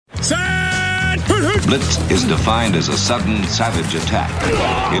Blitz is defined as a sudden, savage attack.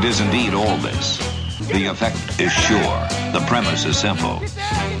 It is indeed all this. The effect is sure. The premise is simple.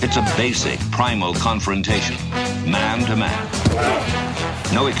 It's a basic, primal confrontation, man to man.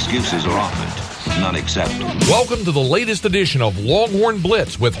 No excuses are offered, none accepted. Welcome to the latest edition of Longhorn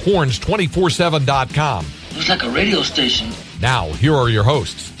Blitz with horns247.com. Looks like a radio station. Now, here are your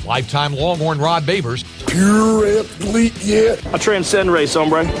hosts, lifetime Longhorn Rod Babers, pure athlete, yeah. I transcend race,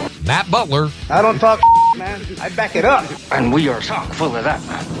 hombre. Matt Butler. I don't talk man. I back it up. And we are chock full of that,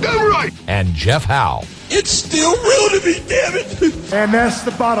 man. Damn right. And Jeff Howe. It's still real to me, damn it. And that's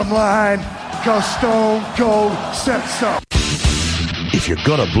the bottom line, because Stone Cold said so. If you're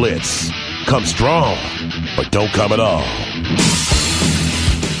gonna blitz, come strong, but don't come at all.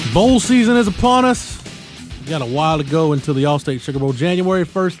 Bowl season is upon us. We got a while to go until the All-State Sugar Bowl. January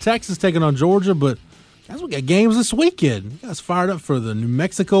 1st, Texas taking on Georgia, but guys, we got games this weekend. You guys fired up for the New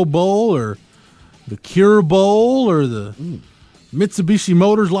Mexico Bowl or the Cure Bowl or the Mitsubishi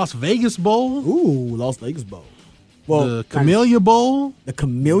Motors Las Vegas Bowl? Ooh, Las Vegas Bowl. Well, the Camellia Bowl? The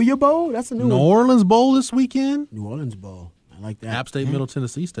Camellia Bowl? That's a new one. New Orleans Bowl this weekend? New Orleans Bowl. I like that. App State, Middle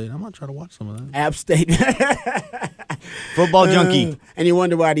Tennessee State. I might try to watch some of that. App State. Football junkie. And you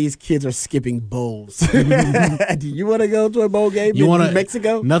wonder why these kids are skipping bowls. Do you want to go to a bowl game in New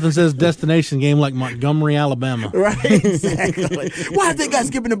Mexico? Nothing says destination game like Montgomery, Alabama. Right, exactly. Why are they guys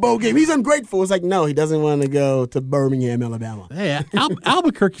skipping the bowl game? He's ungrateful. It's like, no, he doesn't want to go to Birmingham, Alabama. Hey,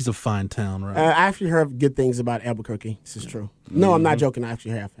 Albuquerque's a fine town, right? I actually heard good things about Albuquerque. This is true. No, I'm not joking. I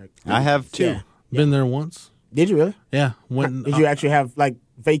actually have heard. I have, too. Yeah. Been there once. Did you really? Yeah. Did you actually have, like,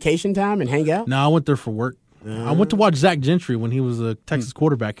 vacation time and hang out? No, I went there for work. I went to watch Zach Gentry when he was a Texas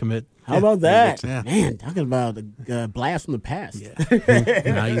quarterback commit. How about that? Yeah. Man, talking about a blast from the past. Yeah.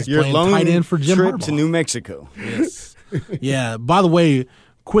 Now he's Your playing lone tight end for Jim trip Harbaugh. to New Mexico. Yes. Yeah. By the way,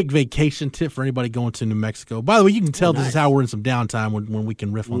 quick vacation tip for anybody going to New Mexico. By the way, you can tell this is how we're in some downtime when we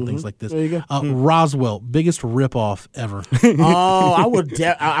can riff on things like this. There you go. Roswell, biggest ripoff ever. Oh,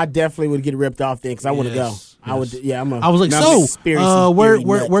 I definitely would get ripped off then because I want to go. I would. Yeah, I was like,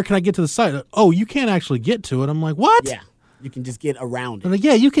 where can I get to the site? Oh, you can't actually get to it. I'm like, what? Yeah, you can just get around it. I'm like,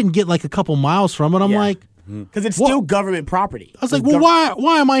 yeah, you can get like a couple miles from it. I'm like, because it's still government property. I was like, well,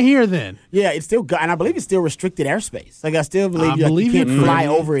 why am I here then? Yeah, it's still, and I believe it's still restricted airspace. Like I still believe you can't fly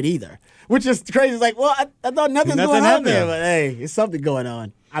over it either, which is crazy. It's like, well, I thought nothing going on there, but hey, it's something going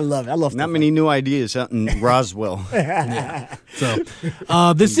on. I love it. I love not many new ideas out in Roswell. So,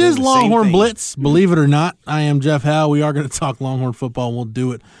 this is Longhorn Blitz. Believe it or not, I am Jeff Howe. We are going to talk Longhorn football, and we'll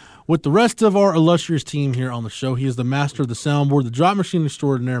do it with the rest of our illustrious team here on the show. He is the master of the soundboard, the drop machine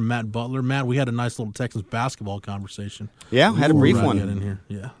extraordinaire, Matt Butler. Matt, we had a nice little Texas basketball conversation. Yeah, had a brief one. In here.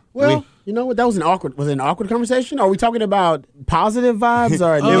 Yeah. Well, you know what? That was an awkward conversation? Are we talking about positive vibes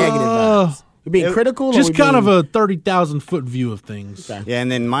or negative vibes? You're being critical? Just kind of a 30,000-foot view of things. Okay. Yeah,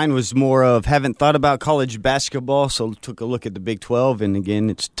 and then mine was more of haven't thought about college basketball, so took a look at the Big 12, and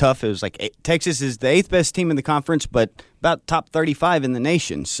again, it's tough. It was like Texas is the 8th best team in the conference, but about top 35 in the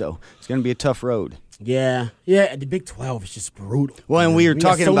nation, so it's going to be a tough road. Yeah, the Big 12 is just brutal. Well, and we were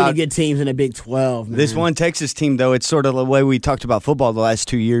talking so about many good teams in the Big 12. Man. This one Texas team, though, it's sort of the way we talked about football the last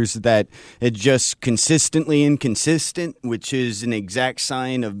 2 years, that it's just consistently inconsistent, which is an exact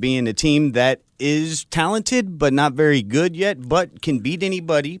sign of being a team that is talented but not very good yet, but can beat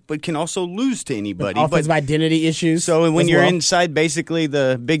anybody, but can also lose to anybody. Offensive identity issues. So when you're inside basically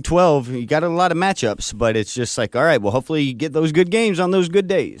the Big 12, you got a lot of matchups, but it's just like, all right, well, hopefully you get those good games on those good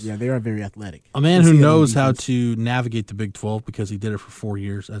days. Yeah, they are very athletic. A man who knows how to navigate the Big 12 because he did it for 4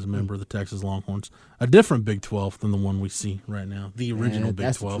 years as a member of the Texas Longhorns. A different Big 12 than the one we see right now, the original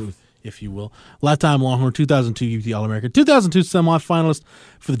Big 12. If you will. Lifetime Longhorn, 2002 UT All-American, 2002 semifinalist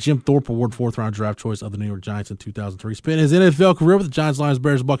for the Jim Thorpe Award, 4th-round draft choice of the New York Giants in 2003. Spent his NFL career with the Giants, Lions,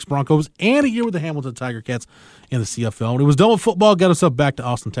 Bears, Bucks, Broncos, and a year with the Hamilton Tiger Cats in the CFL. When he was done with football, got himself back to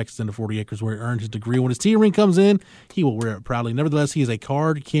Austin, Texas, into 40 acres, where he earned his degree. When his T ring comes in, he will wear it proudly. Nevertheless, he is a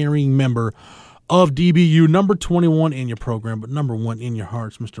card-carrying member of DBU, number 21 in your program, but number 1 in your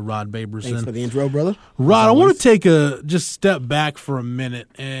hearts, Mr. Rod Babers. Thanks for the intro, brother. Rod, I want to take just step back for a minute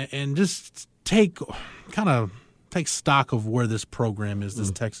and just take stock of where this program is,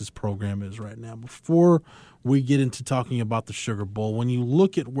 this Texas program is right now. Before we get into talking about the Sugar Bowl, when you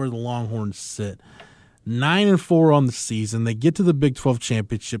look at where the Longhorns sit, 9-4 on the season. They get to the Big 12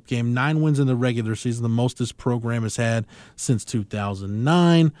 championship game, 9 wins in the regular season, the most this program has had since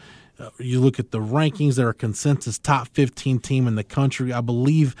 2009. You look at the rankings, they're a consensus top 15 team in the country. I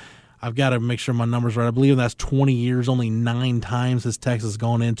believe I've got to make sure my numbers are right. I believe that's 20 years. Only 9 times has Texas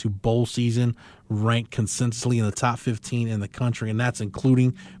gone into bowl season ranked consistently in the top 15 in the country, and that's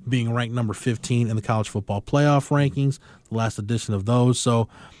including being ranked number 15 in the college football playoff rankings, the last edition of those. So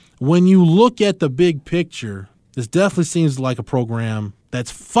when you look at the big picture, this definitely seems like a program that's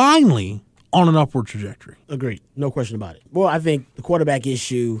finally on an upward trajectory. Agreed. No question about it. Well, I think the quarterback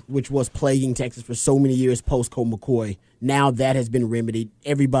issue, which was plaguing Texas for so many years post-Colt McCoy, now that has been remedied.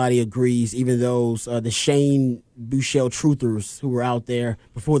 Everybody agrees, even those the Shane Buechele truthers who were out there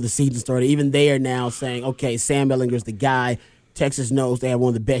before the season started, even they are now saying, okay, Sam Ehlinger's the guy. Texas knows they have one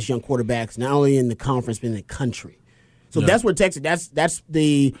of the best young quarterbacks, not only in the conference, but in the country. So that's where Texas, that's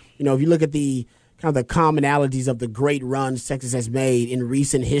the, if you look at the kind of the commonalities of the great runs Texas has made in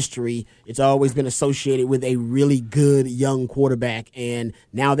recent history, it's always been associated with a really good young quarterback, and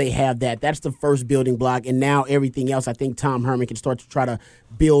now they have that. That's the first building block, and now everything else, I think Tom Herman can start to try to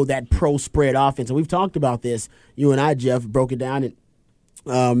build that pro spread offense. And we've talked about this. You and I, Jeff, broke it down,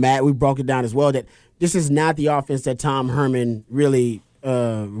 and Matt, we broke it down as well, that this is not the offense that Tom Herman really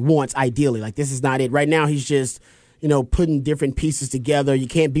wants ideally. Like, this is not it. Right now, he's just putting different pieces together. You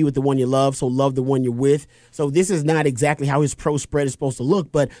can't be with the one you love, so love the one you're with. So this is not exactly how his pro spread is supposed to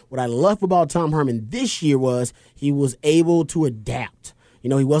look. But what I love about Tom Herman this year was he was able to adapt. He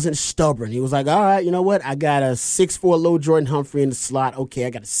wasn't stubborn. He was like, all right, you know what? I got a 6'4" low Jordan Humphrey in the slot. Okay, I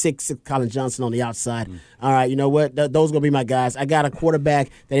got a 6'6" Colin Johnson on the outside. All right, you know what? Those are going to be my guys. I got a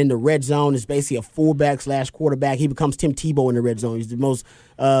quarterback that in the red zone is basically a fullback / quarterback. He becomes Tim Tebow in the red zone. He's the most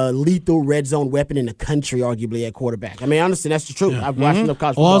lethal red zone weapon in the country, arguably, at quarterback. I mean, honestly, that's the truth. I've watched enough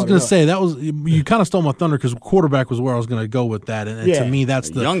college football. Well, I was going to say, that was you kind of stole my thunder because quarterback was where I was going to go with that. And to me,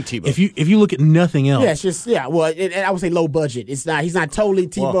 that's the young Tebow. If you look at nothing else. Yeah, it's just, well, I would say low budget. He's not totally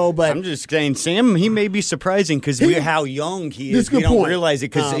Tebow, but. I'm just saying, Sam, he may be surprising because how young he is. We don't realize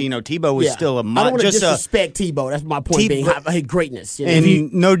it because, Tebow was still a I don't want to disrespect Tebow. That's my point being greatness.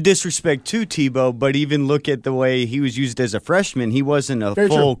 And no disrespect to Tebow, but even look at the way he was used as a freshman. He wasn't a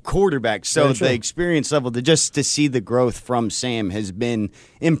full quarterback. So the experience level, just to see the growth from Sam has been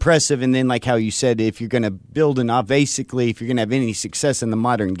impressive. And then, like how you said, if you're going to build basically, if you're going to have any success in the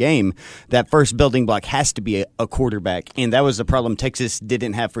modern game, that first building block has to be a quarterback. And that was the problem Texas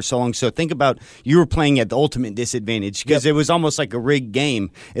didn't have for so long. So think about, you were playing at the ultimate disadvantage because it was almost like a rigged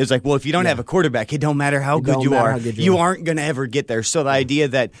game. It was like, well, if you don't have a quarterback, it don't matter how good you are. You aren't going to ever get there. So the idea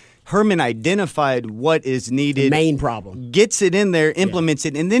that Herman identified what is needed. The main problem. Gets it in there, implements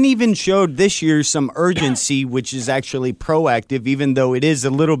it, and then even showed this year some urgency, which is actually proactive, even though it is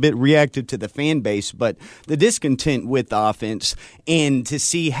a little bit reactive to the fan base. But the discontent with the offense, and to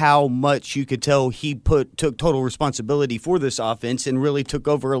see how much you could tell he took total responsibility for this offense and really took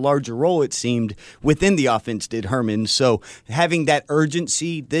over a larger role, it seemed, within the offense, did Herman. So having that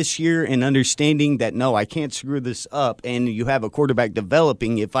urgency this year and understanding that, no, I can't screw this up, and you have a quarterback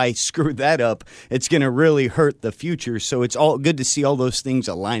developing, if I screw that up, it's going to really hurt the future. So it's all good to see all those things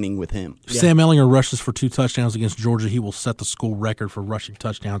aligning with him. Sam Ehlinger rushes for 2 touchdowns against Georgia. He will set the school record for rushing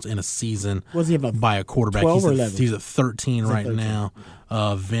touchdowns in a season by a quarterback. 12 or 11? He's at 13 right now.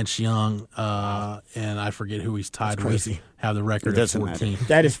 Vince Young, and I forget who he's tied with, have the record at 14.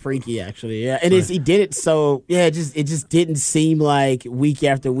 That is freaky, actually. Yeah, and he did it so. Yeah, it just didn't seem like week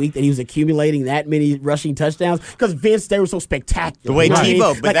after week that he was accumulating that many rushing touchdowns because Vince, they were so spectacular. The way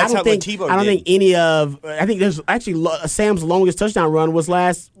Tebow, but that's what Tebow did. I don't think any of. I think there's actually Sam's longest touchdown run was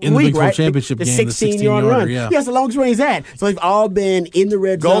last in week, the Big 12 championship game, the 16-yard run. Yeah, it's the longest run he's had. So they've all been in the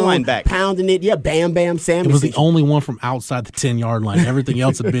red goal zone, line back, pounding it. Yeah, bam, bam, Sam. It was the only one from outside the 10-yard line. Everything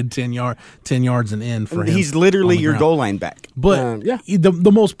else had been 10 yards and in for him. He's literally your goal line back. But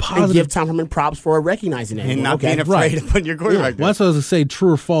the most positive. And give Tom Herman props for recognizing that. And not being afraid to put your quarterback there. Well, that's what I was going to say.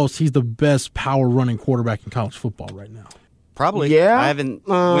 True or false, he's the best power running quarterback in college football right now. Probably. Yeah. I haven't went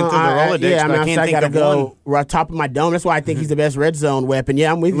through the Rolodex, but I can't think of one. Right top of my dome. That's why I think he's the best red zone weapon.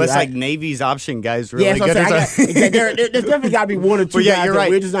 Yeah, I'm with you. Unless like Navy's option guys really good. There's definitely got to be one or two guys that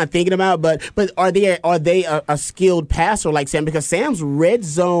we're just not thinking about. But are they a skilled passer like Sam? Because Sam's red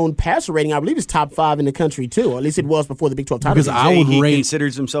zone passer rating, I believe, is top 5 in the country too. Or at least it was before the Big 12 title. Because he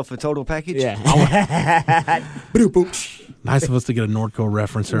considers himself a total package. Yeah. Nice of us to get a Nordco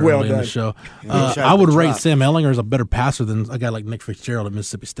reference early in the show. I would rate Sam Ehlinger as a better passer than a guy like Nick Fitzgerald at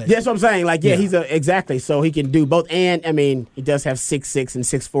Mississippi State. That's what I'm saying. Like, he's exactly. So he can do both. And, I mean, he does have 6'6" and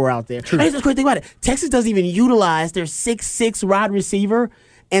 6'4" out there. True. Here's the great thing about it. Texas doesn't even utilize their 6'6" wide receiver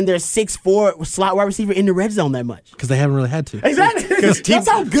and their 6'4" slot wide receiver in the red zone that much. Because they haven't really had to. Exactly. That's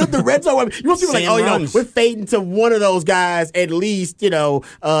how good the red zone. You want people like, we're fading to one of those guys at least.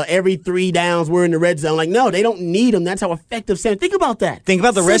 Every 3 downs we're in the red zone. Like, no, they don't need them. That's how effective Sam. Think about that. Think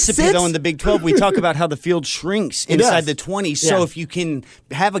about the recipe though in the Big 12. We talk about how the field shrinks inside the 20. So Yeah. if you can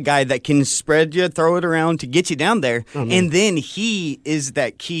have a guy that can spread you, throw it around to get you down there, and then he is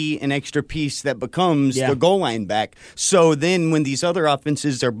that key and extra piece that becomes the goal line back. So then when these other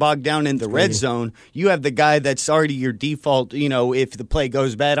offenses are bogged down in the red zone, you have the guy that's already your default. If the play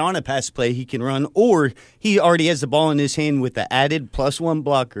goes bad on a pass play, he can run, or he already has the ball in his hand with the added +1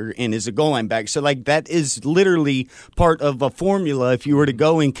 blocker and is a goal line back. So that is literally part of a formula if you were to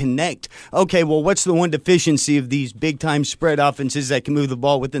go and connect. Okay, well, what's the one deficiency of these big-time spread offenses that can move the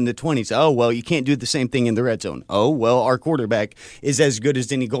ball within the 20s? Oh, well, you can't do the same thing in the red zone. Oh, well, our quarterback is as good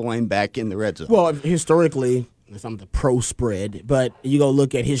as any goal line back in the red zone. Well, historically, it's not the pro spread, but you go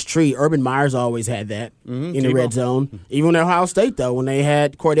look at his tree. Urban Meyer's always had that in the red zone. Even at Ohio State, though, when they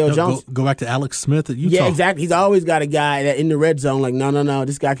had Cordell Jones. Go back to Alex Smith at Utah. Yeah, exactly. He's always got a guy that in the red zone, like, no,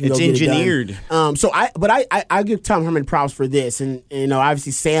 this guy can go get engineered. it done. I give Tom Herman props for this, and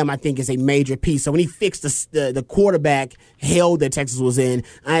obviously Sam I think is a major piece. So when he fixed the quarterback hell that Texas was in,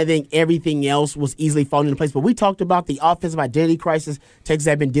 I think everything else was easily falling into place. But we talked about the offensive identity crisis Texas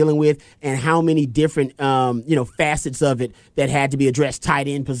had been dealing with, and how many different facets of it that had to be addressed. Tight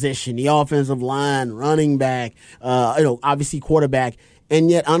end position, the offensive line, running back, obviously quarterback. And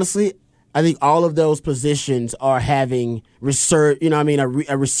yet, honestly, I think all of those positions are having a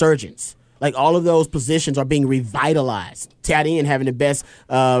resurgence. Like, all of those positions are being revitalized. Tight end having the best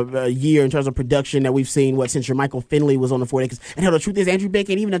year in terms of production that we've seen, since Jermichael Finley was on the 40 acres. And the truth is, Andrew Beck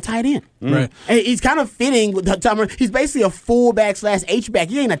ain't even a tight end. Right. And he's kind of fitting with Tom. He's basically a fullback / H-back.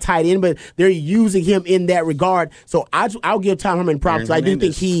 He ain't a tight end, but they're using him in that regard. So I'll give Tom Herman props. I do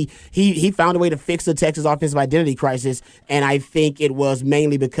think he found a way to fix the Texas offensive identity crisis, and I think it was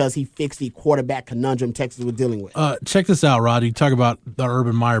mainly because he fixed the quarterback conundrum Texas was dealing with. Check this out, Rod. You talk about the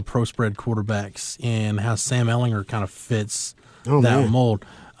Urban Meyer pro spread quarterbacks and how Sam Ehlinger kind of fits that mold.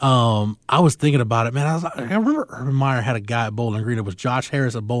 I was thinking about it, man. I remember Urban Meyer had a guy at Bowling Green. It was Josh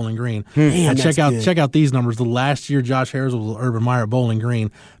Harris at Bowling Green. Man, check out these numbers. The last year Josh Harris was with Urban Meyer at Bowling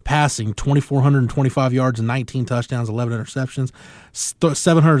Green, passing 2,425 yards and 19 touchdowns, 11 interceptions,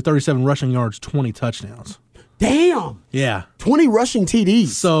 737 rushing yards, 20 touchdowns. Damn. Yeah. 20 rushing TDs.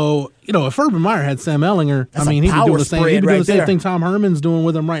 So, if Urban Meyer had Sam Ehlinger, That's he'd be doing the same. He'd be doing the same there. thing Tom Herman's doing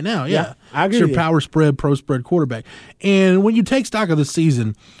with him right now. Yeah. I agree It's your with you. power spread, pro spread quarterback. And when you take stock of the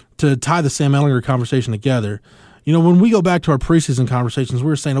season, to tie the Sam Ehlinger conversation together, when we go back to our preseason conversations, we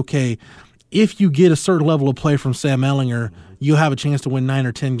were saying, okay, if you get a certain level of play from Sam Ehlinger, you'll have a chance to win 9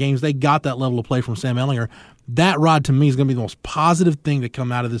 or 10 games. They got that level of play from Sam Ehlinger. That, Rod, to me, is going to be the most positive thing to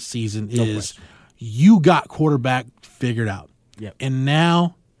come out of this season is you got quarterback figured out. Yep. And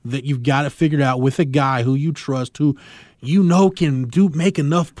now that you've got it figured out with a guy who you trust, who can make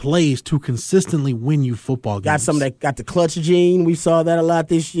enough plays to consistently win you football games. Got some that got the clutch gene. We saw that a lot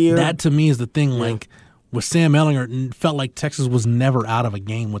this year. That, to me, is the thing. Like, with Sam Ehlinger, it felt like Texas was never out of a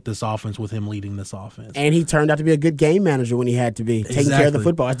game with this offense, with him leading this offense. And he turned out to be a good game manager when he had to be. Taking care of the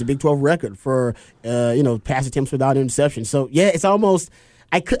football. That's the Big 12 record for, pass attempts without interception. So, yeah, it's almost –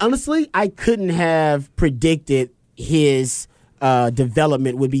 I couldn't have predicted his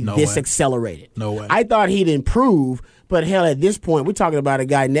development would be accelerated. No way. I thought he'd improve, but hell, at this point, we're talking about a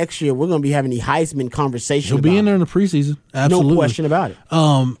guy next year. We're going to be having the Heisman conversation. He'll be in there in the preseason. Absolutely. No question about it.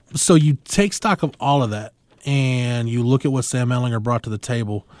 So you take stock of all of that, and you look at what Sam Ehlinger brought to the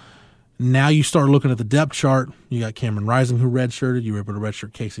table. Now you start looking at the depth chart. You got Cameron Rising, who redshirted. You were able to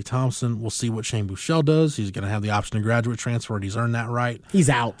redshirt Casey Thompson. We'll see what Shane Buechele does. He's going to have the option to graduate transfer, and he's earned that right.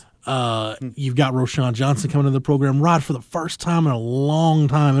 He's out. You've got Roschon Johnson coming into the program. Rod, for the first time in a long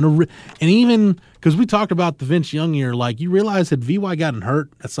time, and even because we talked about the Vince Young year, like, you realize had VY gotten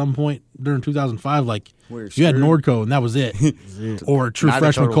hurt at some point during 2005, like, you had Nordco and that was it, or true Not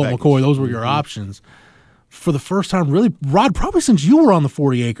freshman Colt McCoy. Those were your options. For the first time, really, Rod, probably since you were on the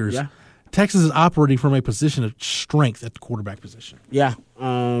 40 acres. Yeah. Texas is operating from a position of strength at the quarterback position. Yeah.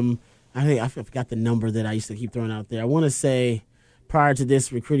 I forgot the number that I used to keep throwing out there. I want to say prior to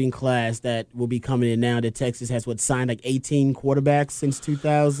this recruiting class that will be coming in now that Texas has signed like 18 quarterbacks since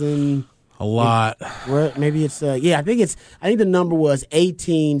 2000. A lot. Maybe it's I think the number was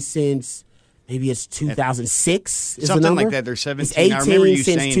 18 since maybe it's 2006 is Something the number. like that. There's 17. It's 18 I remember you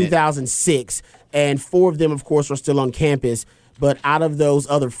since saying 2006. And 4 of them, of course, are still on campus. but out of those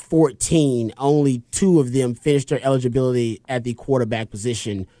other 14, only 2 of them finished their eligibility at the quarterback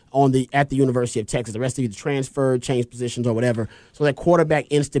position at the University of Texas. The rest of you transferred, changed positions, or whatever. So that quarterback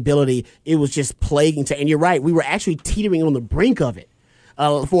instability, it was just plaguing. And you're right, we were actually teetering on the brink of it.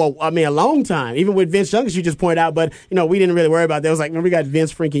 For a long time, even with Vince Young, as you just pointed out, but we didn't really worry about that. It was like, when we got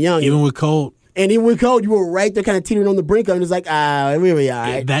Vince freaking Young. Even with Colt. And even with Colt, you were right there kind of teetering on the brink of it. It's like, we were all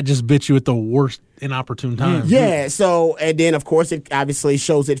right. That just bit you at the worst inopportune time. Yeah, so, and then, of course, it obviously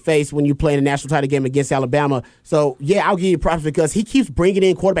shows its face when you play in a national title game against Alabama. So, yeah, I'll give you props because he keeps bringing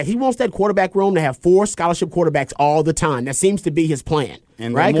in quarterbacks. He wants that quarterback room to have 4 scholarship quarterbacks all the time. That seems to be his plan.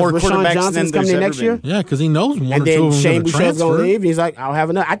 And right? more quarterbacks Johnson's than coming in next year. Yeah, because he knows one and or two of them Shane going to Boucher's going to leave. transfer. He's like, I'll have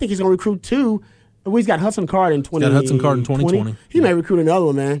another. I think he's going to recruit 2. He's got Hudson Card in 2020. He may recruit another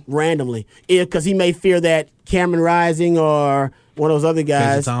one, man, randomly. Because he may fear that Cameron Rising or one of those other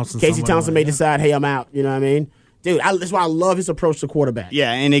guys, Casey Thompson may decide, hey, I'm out. You know what I mean? Dude, that's why I love his approach to quarterback.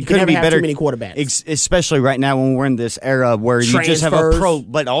 Yeah, and it couldn't be better. Too many quarterbacks, especially right now when we're in this era where you just have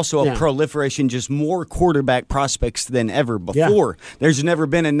but also a proliferation, just more quarterback prospects than ever before. Yeah. There's never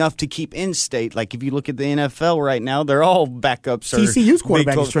been enough to keep in state. Like if you look at the NFL right now, they're all backups. TCU's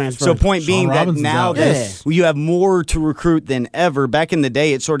quarterback is transferred. So point being that now you have more to recruit than ever. Back in the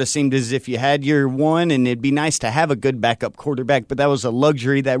day, it sort of seemed as if you had your one, and it'd be nice to have a good backup quarterback, but that was a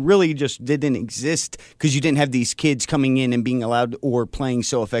luxury that really just didn't exist because you didn't have these kids coming in and being allowed or playing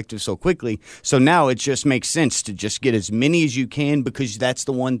so effective so quickly. So now it just makes sense to just get as many as you can because that's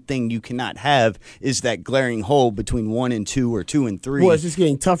the one thing you cannot have is that glaring hole between 1 and 2 or 2 and 3. Well, it's just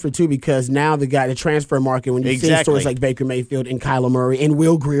getting tougher too because now the transfer market, when you see stories like Baker Mayfield and Kyler Murray and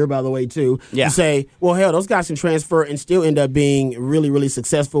Will Grier, by the way, too, you say, well, hell, those guys can transfer and still end up being really, really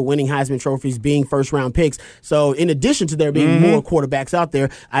successful, winning Heisman trophies, being first-round picks. So in addition to there being more quarterbacks out there,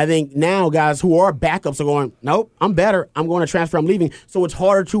 I think now guys who are backups are going, nope, I'm better. I'm going to transfer. I'm leaving. So it's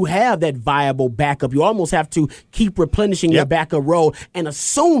harder to have that viable backup. You almost have to keep replenishing your backup role and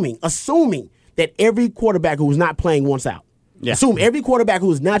assuming that every quarterback who's not playing wants out. Yeah. Assume every quarterback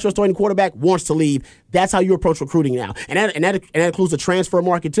who is not your starting quarterback wants to leave. That's how you approach recruiting now. And that includes the transfer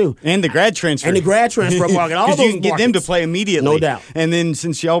market, too. And the grad transfer. And the grad transfer market. All those you can get them to play immediately. No doubt. And then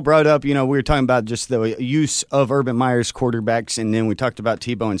since y'all brought up, we were talking about just the use of Urban Meyer's quarterbacks, and then we talked about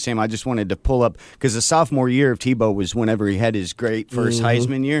Tebow and Sam. I just wanted to pull up, because the sophomore year of Tebow was whenever he had his great first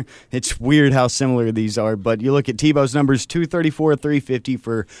Heisman year. It's weird how similar these are, but you look at Tebow's numbers, 234, 350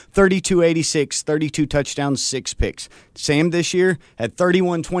 for 3286, 32 touchdowns, 6 picks. Sam this year had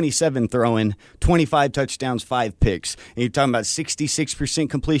 31-27 throwing, 25 touchdowns, 5 picks. And you're talking about 66%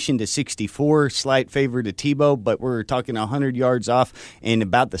 completion to 64, slight favor to Tebow, but we're talking 100 yards off and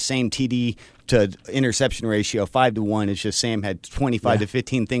about the same TD to interception ratio, 5-1. It's just Sam had 25 to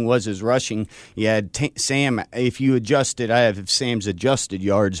 15. Thing was his rushing. You had Sam, if you adjusted, I have Sam's adjusted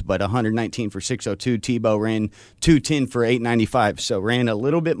yards, but 119 for 602. Tebow ran 210 for 895. So ran a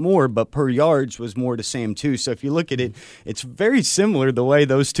little bit more, but per yards was more to Sam too. So if you look at it, it's very similar the way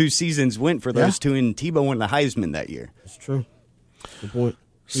those 2 seasons went for those two, and Tebow won the Heisman that year. That's true. Good point.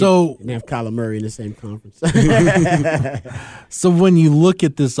 So and have Kyler Murray in the same conference. So when you look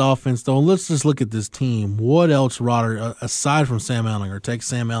at this offense, though, let's just look at this team. What else, Rodder, aside from Sam Ehlinger, take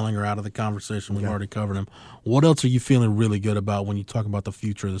Sam Ehlinger out of the conversation, we've already covered him. What else are you feeling really good about when you talk about the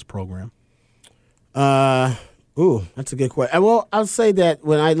future of this program? That's a good question. Well, I'll say that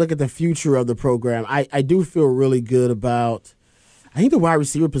when I look at the future of the program, I do feel really good about, I think the wide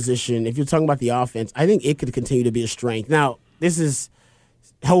receiver position, if you're talking about the offense, I think it could continue to be a strength. Now, this is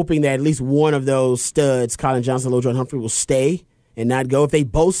hoping that at least one of those studs, Colin Johnson, LaJuan Humphrey, will stay and not go. If they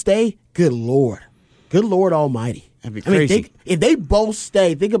both stay, good Lord almighty. That'd be crazy. If they both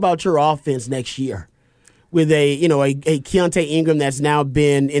stay, think about your offense next year with a Keontae Ingram that's now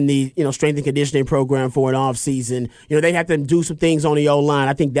been in the strength and conditioning program for an off season. They have to do some things on the O-line.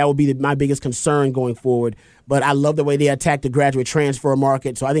 I think that would be my biggest concern going forward. But I love the way they attack the graduate transfer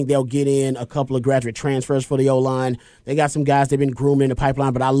market, so I think they'll get in a couple of graduate transfers for the O-line. They got some guys they've been grooming in the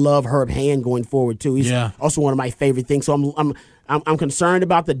pipeline, but I love Herb Hand going forward too. He's also one of my favorite things. So I'm concerned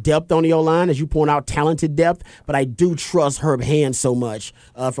about the depth on the O-line, as you point out, talented depth, but I do trust Herb Hand so much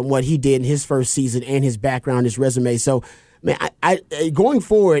from what he did in his first season and his background, his resume. So, man, I going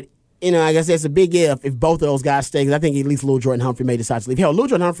forward, I guess that's a big if both of those guys stay, because I think at least Lil Jordan Humphrey may decide to leave. Hell, Lil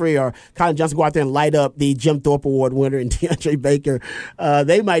Jordan Humphrey or Colin Johnson go out there and light up the Jim Thorpe Award winner and DeAndre Baker.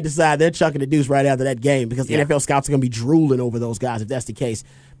 They might decide they're chucking the deuce right after that game, because NFL scouts are going to be drooling over those guys if that's the case.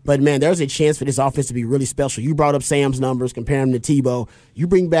 But, man, there's a chance for this offense to be really special. You brought up Sam's numbers, comparing them to Tebow. You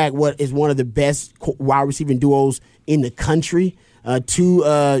bring back what is one of the best wide receiving duos in the country. two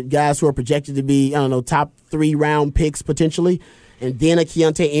guys who are projected to be, top 3 round picks potentially, and then a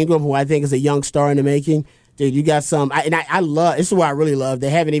Keontae Ingram, who I think is a young star in the making. Dude, you got some. I love, this is what I really love. They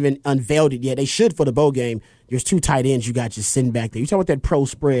haven't even unveiled it yet. They should for the bowl game. There's 2 tight ends you got just sitting back there. You talk about that pro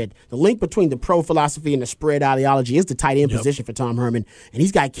spread. The link between the pro philosophy and the spread ideology is the tight end position for Tom Herman. And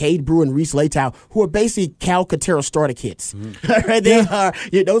he's got Cade Brewer and Reese Latow, who are basically Cal Catera starter kits. Right? They are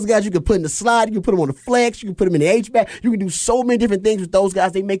those guys you can put in the slot, you can put them on the flex, you can put them in the H-back. You can do so many different things with those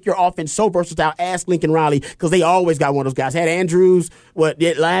guys. They make your offense so versatile. Ask Lincoln Riley, because they always got one of those guys. Had Andrews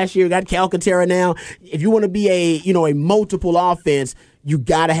last year, got Cal Catera now. If you want to be a multiple offense, you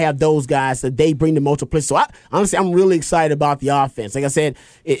got to have those guys that they bring the multiplicity. So, honestly, I'm really excited about the offense. Like I said,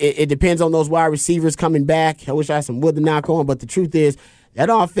 it depends on those wide receivers coming back. I wish I had some wood to knock on, but the truth is,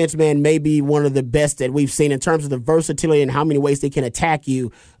 that offense, man, may be one of the best that we've seen in terms of the versatility and how many ways they can attack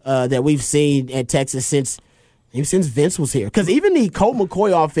you that we've seen at Texas since Vince was here. Because even the Colt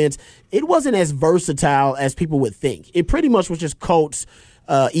McCoy offense, it wasn't as versatile as people would think. It pretty much was just Colt's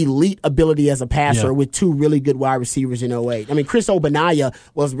elite ability as a passer with 2 really good wide receivers in 08. I mean, Chris Ogbonnaya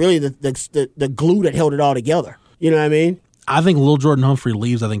was really the glue that held it all together. You know what I mean? I think Lil Jordan Humphrey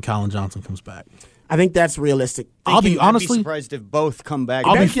leaves. I think Colin Johnson comes back. I think that's realistic. I'd be surprised if both come back.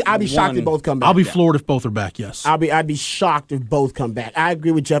 I'd be shocked if both come back. I'll be floored if both are back. Yes, I'd be shocked if both come back. I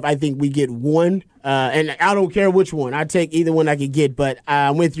agree with Jeff. I think we get one, and I don't care which one. I take either one I could get, but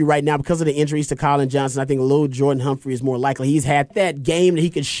I'm with you right now because of the injuries to Colin Johnson. I think Lil Jordan Humphrey is more likely. He's had that game that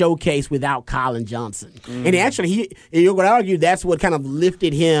he could showcase without Colin Johnson, and actually, you're going to argue that's what kind of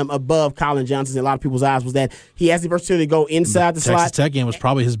lifted him above Colin Johnson in a lot of people's eyes, was that he has the versatility to go inside the slot. Texas Tech game was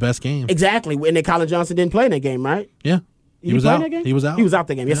probably his best game. Exactly, and then Colin Johnson didn't play in that game, right? Yeah. He was out. He was out. He was out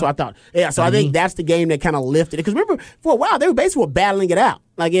the game. That's what I thought. Yeah, so I think that's the game that kind of lifted it. Because remember, for a while, they were basically battling it out.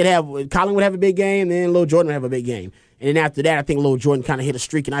 Like Colin would have a big game, then Lil Jordan would have a big game. And then after that, I think Lil Jordan kind of hit a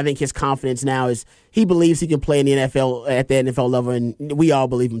streak, and I think his confidence now is he believes he can play in the NFL at the NFL level, and we all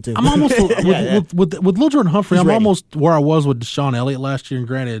believe him too. I'm almost with Lil Jordan Humphrey. I'm almost where I was with Deshaun Elliott last year. And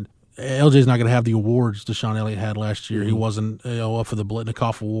granted, LJ's not going to have the awards Deshaun Elliott had last year. He wasn't up for the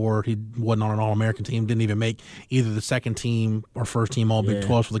Blitnikoff Award. He wasn't on an All-American team. Didn't even make either the second team or first team All Big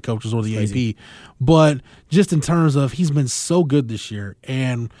 12 for the coaches or the AP. But just in terms of, he's been so good this year,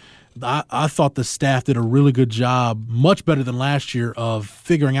 and I thought the staff did a really good job, much better than last year, of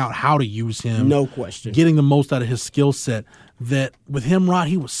figuring out how to use him. No question. Getting the most out of his skill set. That with him, Rod,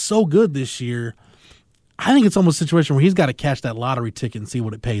 he was so good this year. I think it's almost a situation where he's got to catch that lottery ticket and see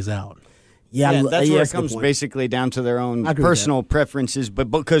what it pays out. Yeah, that's where it comes basically down to their own personal preferences. But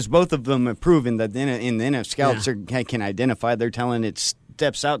because both of them have proven that in the NF Scouts can identify their talent, it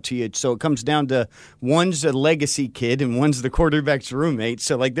steps out to you. So it comes down to one's a legacy kid and one's the quarterback's roommate.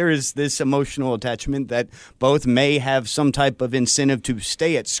 So there is this emotional attachment that both may have some type of incentive to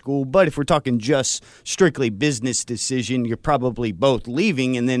stay at school. But if we're talking just strictly business decision, you're probably both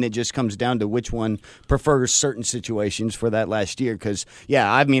leaving, and then it just comes down to which one prefers certain situations for that last year. Because,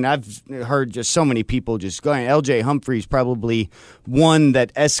 I've heard just so many people just going. LJ Humphrey's probably one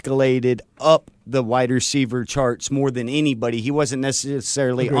that escalated up the wide receiver charts more than anybody. He wasn't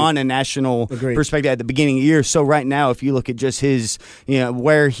necessarily on a national perspective at the beginning of the year. So right now, if you look at just his,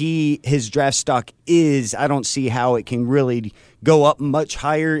 where his draft stock is, I don't see how it can really go up much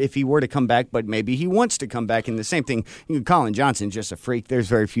higher if he were to come back, but maybe he wants to come back. And the same thing, Colin Johnson's just a freak. There's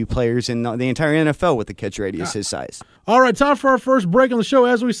very few players in the entire NFL with a catch radius his size. All right, time for our first break on the show.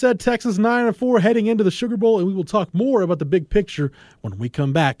 As we said, Texas 9-4 heading into the Sugar Bowl, and we will talk more about the big picture when we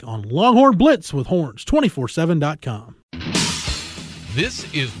come back on Longhorn Blitz with Horns247.com.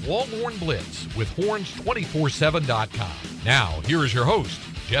 This is Longhorn Blitz with Horns247.com. Now, here is your host,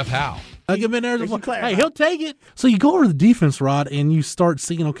 Jeff Howe. Give him in there. Hey, he'll take it. So you go over the defense, Rod, and you start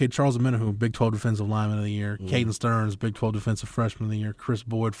seeing, Charles Omenihu, Big 12 Defensive Lineman of the Year. Caden Stearns, Big 12 Defensive Freshman of the Year. Chris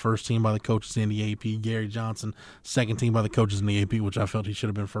Boyd, first team by the coaches in the AP. Gary Johnson, second team by the coaches in the AP, which I felt he should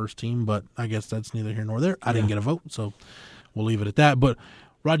have been first team, but I guess that's neither here nor there. I didn't get a vote, so we'll leave it at that. But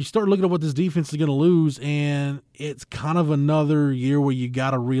Rod, you start looking at what this defense is going to lose, and it's kind of another year where you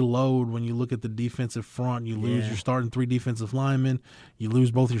got to reload when you look at the defensive front. You lose your starting 3 defensive linemen. You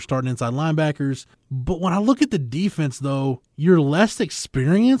lose both your starting inside linebackers. But when I look at the defense, though, you're less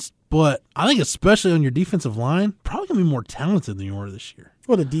experienced, but I think especially on your defensive line, probably going to be more talented than you were this year.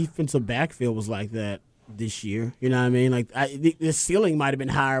 Well, the defensive backfield was like that this year. You know what I mean? The ceiling might have been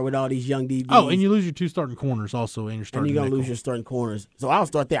higher with all these young DBs. Oh, and you lose your 2 starting corners also, and you're going to lose your starting corners. So I'll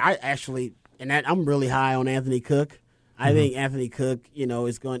start there. I'm really high on Anthony Cook. I think Anthony Cook,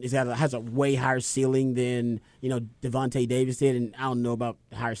 has a way higher ceiling than Devontae Davis did, and I don't know about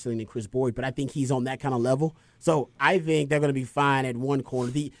the higher ceiling than Chris Boyd, but I think he's on that kind of level. So I think they're going to be fine at one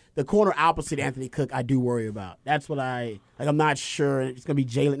corner. The corner opposite Anthony Cook, I do worry about. That's what I'm not sure it's going to be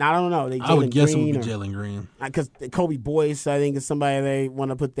Jalen. I don't know. I would guess it would be Jalen Green. Because Kobe Boyce, I think, is somebody they want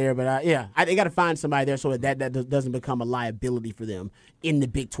to put there. But, they got to find somebody there so that doesn't become a liability for them in the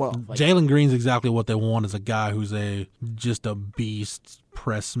Big 12. Jalen Green's exactly what they want, is a guy who's just a beast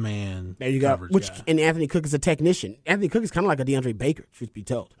press man. There you go. And Anthony Cook is a technician. Anthony Cook is kind of like a DeAndre Baker, truth be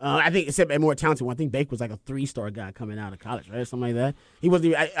told. I think, except a more talented one. I think Baker was like a 3-star guy coming out of college, right? Something like that. He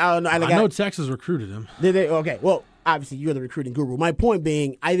wasn't even, I don't know. I know Texas recruited him. Did they? Okay. Well, obviously, you're the recruiting guru. My point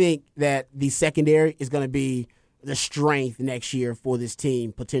being, I think that the secondary is going to be the strength next year for this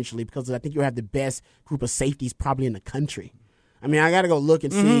team, potentially, because I think you'll have the best group of safeties probably in the country. I mean, I got to go look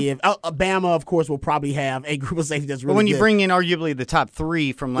and see if Alabama, of course, will probably have a group of safeties that's really good. But when you bring in arguably the top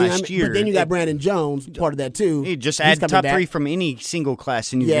 3 from last year. But then you got Brandon Jones, part of that too. You just add top 3 from any single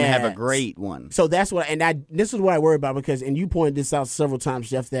class, and you're going to have a great one. So that's what, this is what I worry about because, and you pointed this out several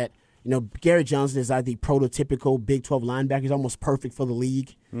times, Jeff, that Gary Johnson is like the prototypical Big 12 linebacker. He's almost perfect for the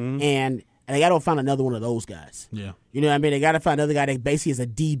league, and they got to find another one of those guys. Yeah. You know what I mean? They got to find another guy that basically is a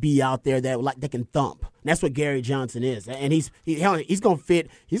DB out there that can thump. And that's what Gary Johnson is. And he's going to fit.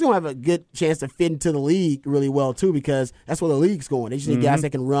 He's going to have a good chance to fit into the league really well, too, because that's where the league's going. They just need guys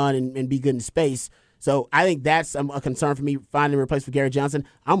that can run and be good in space. So I think that's a concern for me, finding a replacement for Gary Johnson.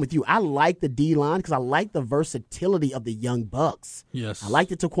 I'm with you. I like the D-line because I like the versatility of the young Bucks. Yes. I like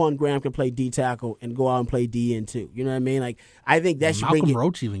that Taquan Graham can play D-tackle and go out and play D-end too. You know what I mean? Like, I think that should bring Malcolm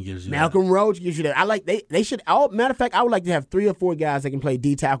Roach even gives you Malcolm Roach gives you that. I like they should. Matter of fact, I would like to have 3 or 4 guys that can play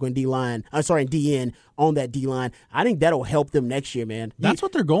D-tackle and D-line. And D-end on that D-line. I think that'll help them next year, man. That's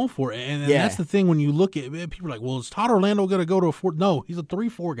what they're going for. And that's the thing when you look at it, people are like, well, is Todd Orlando going to go to a 4? No, he's a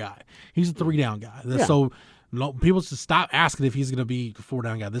 3-4 guy. He's a 3-down guy. So people should stop asking if he's going to be a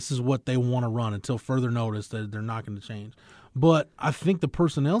 4-down guy. This is what they want to run until further notice that they're not going to change. But I think the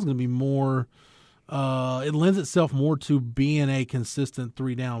personnel is going to be more it lends itself more to being a consistent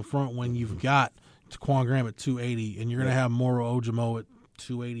 3-down front when you've got Taquan Graham at 280 and you're going to have Moro Ojimo at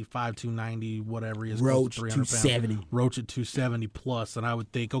 285, 290, whatever he is. Roach 270. Roach at 270 plus. And I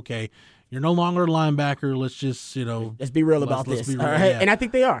would think, okay, you're no longer a linebacker. Let's just, let's be real about this. Be real. All right? Yeah. And I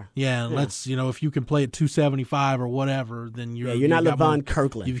think they are. Yeah, let's, if you can play at 275 or whatever, then you're not LeVon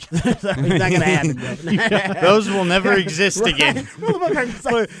Kirkland. It's not going to happen. Those will never exist again. LeVon Kirkland's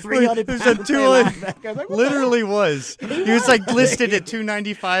like 300 pounds. Literally was. He was like listed at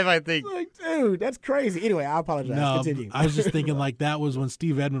 295, I think. Like, dude, that's crazy. Anyway, I apologize. Continue. I was just thinking like that was when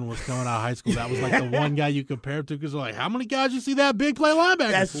Steve Edmond was coming out of high school. That was like the one guy you compared to because like, how many guys you see that big play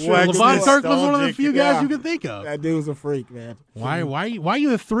linebacker? That's true. LeVon Kirkland's one of the few guys you can think of. That dude's a freak, man. Why are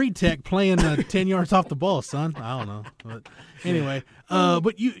you a 3-tech playing 10 yards off the ball, son? I don't know. But anyway,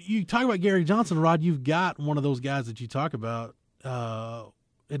 but you talk about Gary Johnson, Rod. You've got one of those guys that you talk about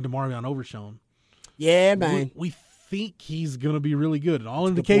in DeMarvion Overshown. Yeah, man. We think he's going to be really good. And all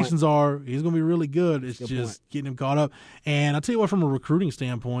indications are he's going to be really good. It's just getting him caught up. And I'll tell you what, from a recruiting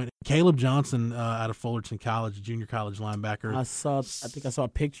standpoint, Caleb Johnson out of Fullerton College, junior college linebacker. I think I saw a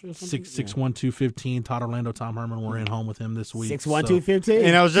picture or something. 6'1", 215. Todd Orlando, Tom Herman were in home with him this week. 6'1", 215.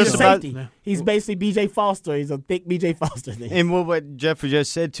 And I was just about he's basically B.J. Foster. He's a thick B.J. Foster thing. And what Jeff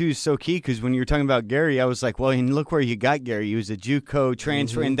just said, too, is so key because when you were talking about Gary, I was like, well, and look where you got Gary. He was a JUCO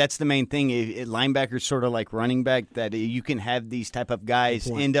transfer, and that's the main thing. Linebackers sort of like running back, that you can have these type of guys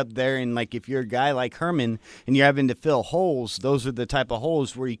end up there. And, like, if you're a guy like Herman and you're having to fill holes, those are the type of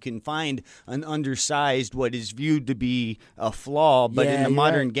holes where you can find an undersized, what is viewed to be a flaw, but in the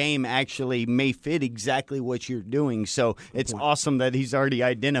modern game actually may fit exactly what you're doing. So it's awesome that he's already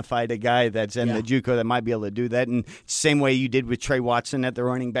identified a guy that's in the JUCO that might be able to do that. And same way you did with Trey Watson at the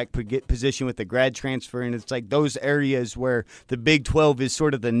running back position with the grad transfer. And it's like those areas where the Big 12 is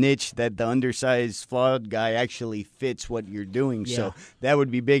sort of the niche that the undersized, flawed guy actually fits what you're doing. Yeah. So that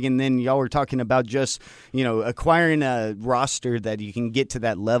would be big. And then y'all were talking about just, acquiring a roster that you can get to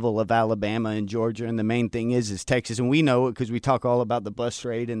that level of Alabama and Georgia, and the main thing is Texas, and we know it because we talk all about the bus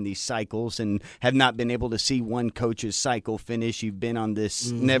rate and these cycles and have not been able to see one coach's cycle finish. You've been on this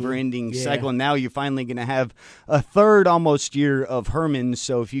never-ending cycle, and now you're finally going to have a third almost year of Herman,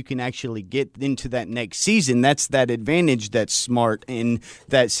 so if you can actually get into that next season, that's that advantage that Smart and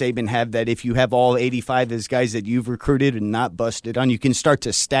that Saban have, that if you have all 85 as guys that you've recruited and not busted on, you can start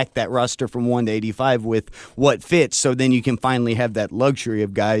to stack that roster from 1 to 85 with what fits, so then you can finally have that luxury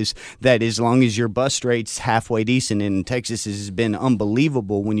of guys guys that as long as your bust rate's halfway decent, and Texas has been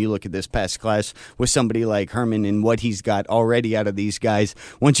unbelievable when you look at this past class with somebody like Herman and what he's got already out of these guys.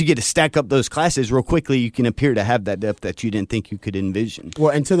 Once you get to stack up those classes real quickly, you can appear to have that depth that you didn't think you could envision.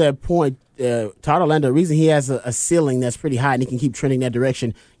 Well, and to that point, Todd Orlando, the reason he has a ceiling that's pretty high and he can keep trending that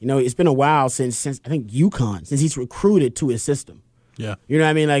direction, it's been a while since I think UConn, since he's recruited to his system. Yeah. You know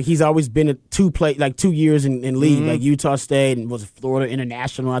what I mean? Like, he's always been at 2 years in league, like Utah State and was Florida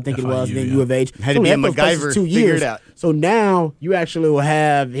International, I think it was, and then U of H. Had to be a MacGyver, 2 years. Figured out. So now you actually will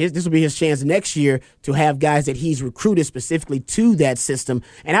have this will be his chance next year to have guys that he's recruited specifically to that system.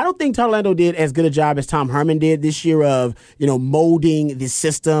 And I don't think Todd Orlando did as good a job as Tom Herman did this year of, molding the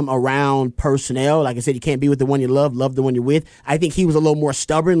system around personnel. Like I said, you can't be with the one you love the one you're with. I think he was a little more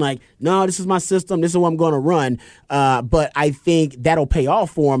stubborn, like, no, this is my system, this is what I'm going to run. But I think that'll pay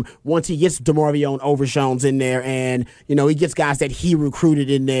off for him once he gets DeMarvion Overshones in there and, he gets guys that he recruited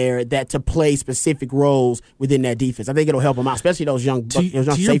in there that to play specific roles within that defense. I think it'll help him out, especially those young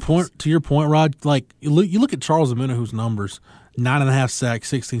safeties. To your point, Rod, like you look at Charles Omenihu's numbers, 9.5 sacks,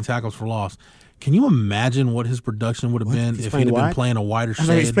 16 tackles for loss. Can you imagine what his production would have been if he'd have been playing a wider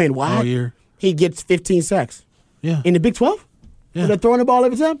shade all year? He gets 15 sacks. Yeah. In the Big 12? Yeah. When they're throwing the ball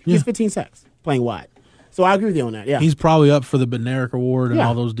every time? He gets 15 sacks playing wide. So I agree with you on that, yeah. He's probably up for the Bednarik Award and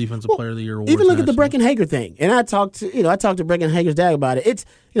all those Defensive Player of the Year awards. Even look at the Brecken Hager thing. And I talked to Brecken Hager's dad about it. It's,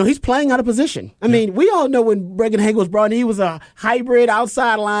 he's playing out of position. I mean, we all know when Brecken Hager was brought in, he was a hybrid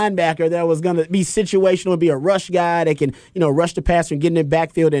outside linebacker that was going to be situational, be a rush guy that can, rush the passer and get in the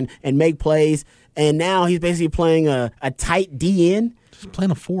backfield and make plays. And now he's basically playing a tight DN. Just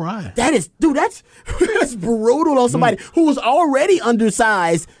playing a 4-eye. That's brutal on somebody who was already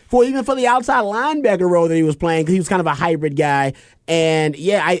undersized for the outside linebacker role that he was playing, because he was kind of a hybrid guy. And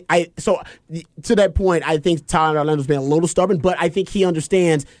so to that point, I think Todd Orlando's been a little stubborn, but I think he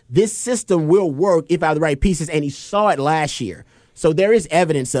understands this system will work if I have the right pieces, and he saw it last year. So there is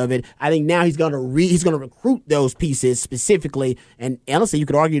evidence of it. I think now he's going to recruit those pieces specifically, and honestly, you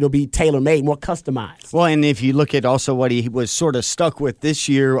could argue it'll be tailor-made, more customized. Well, and if you look at also what he was sort of stuck with this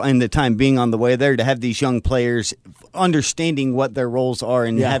year and the time being on the way there, to have these young players understanding what their roles are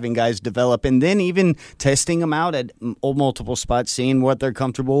and having guys develop, and then even testing them out at multiple spots, seeing what they're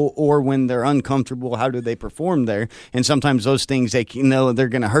comfortable or when they're uncomfortable, how do they perform there. And sometimes those things, they're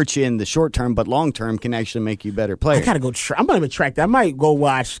going to hurt you in the short term, but long term can actually make you a better player. I got to go I'm going to track that. I might go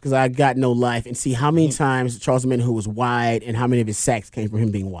watch, because I got no life, and see how many times Charles Omenihu was wide and how many of his sacks came from him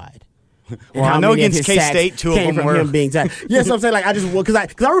being wide. Well, I know against K-State, 2 of them were him being tight. Yeah, so I'm saying, because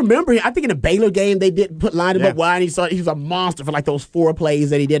I remember him. I think in the Baylor game they lined him up wide, and he was a monster for those 4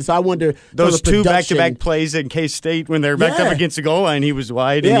 plays that he did. So I wonder those 2 back-to-back plays in K-State when they're backed up against the goal line, he was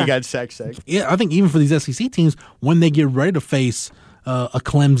wide and he got sacked. Yeah, I think even for these SEC teams, when they get ready to face a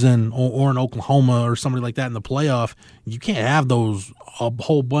Clemson or an Oklahoma or somebody like that in the playoff, you can't have a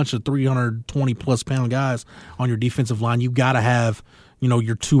whole bunch of 320-plus pound guys on your defensive line. You got to have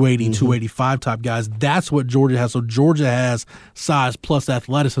your 280, 285 type guys. That's what Georgia has. So Georgia has size plus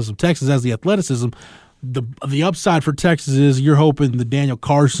athleticism. Texas has the athleticism. The upside for Texas is you're hoping the Daniel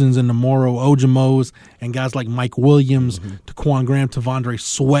Carsons and the Moro Ojimos and guys like Mike Williams, Taquan Graham, Tavondre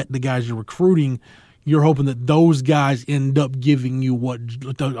Sweat, the guys you're recruiting, you're hoping that those guys end up giving you what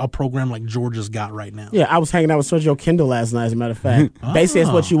a program like Georgia's got right now. Yeah, I was hanging out with Sergio Kendall last night, as a matter of fact. Basically,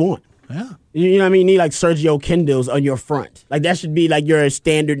 that's what you want. Yeah. You know what I mean? You need Sergio Kendalls on your front. That should be your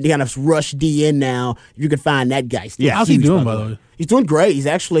standard kind of rush DN now. You could find that guy. Yeah, how's he doing, by the way? He's doing great. He's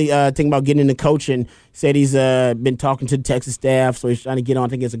actually thinking about getting into coaching. Said he's been talking to the Texas staff, so he's trying to get on. I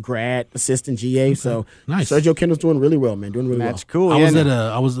think as a grad assistant GA. Okay. So nice. Sergio Kendall's doing really well, man. Doing really well. That's cool. I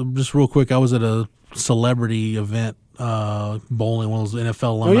was just real quick. I was at a celebrity event, bowling, one of those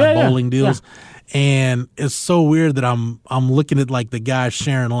NFL alumni bowling deals, and it's so weird that I'm looking at the guy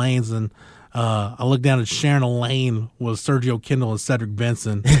Sharon Lanes, and I looked down at Sharon Lane was Sergio Kendall and Cedric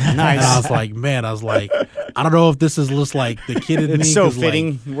Benson. Nice. And I was like, I don't know if this is just the kid in me. It's so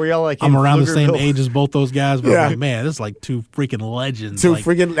fitting. We're all I'm around the same age as both those guys, but I'm man, this is 2 freaking legends.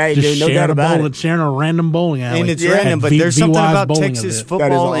 Dude, no doubt about it. Sharing a random bowling alley. And it's random, but there's something about Texas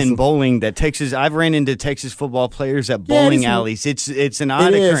football and bowling that I've ran into Texas football players at bowling alleys. It's an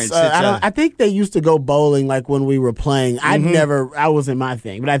odd occurrence. I think they used to go bowling when we were playing. I wasn't my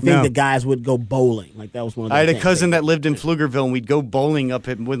thing, but I think the guys would go bowling. That was one of the I had a cousin that lived in Pflugerville, and we'd go bowling up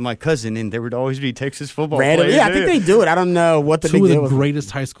with my cousin, and there would always be Texas football players. Yeah, I think they do it. I don't know what the big deal is. 2 of the greatest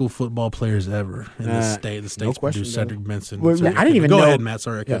high school football players ever in the state. The state's produced Cedric Benson. I didn't even know. Go ahead, Matt.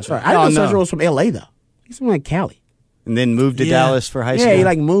 Sorry. I didn't know Cedric was from L.A., though. He's from Cali. And then moved to Dallas for high school.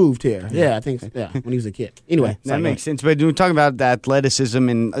 Yeah, he moved here. Yeah, I think when he was a kid. Anyway, that makes sense. But we're talking about the athleticism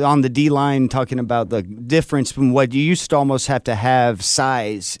and on the D-line, talking about the difference from what you used to almost have to have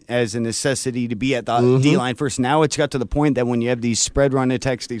size as a necessity to be at the D-line first. Now it's got to the point that when you have these spread run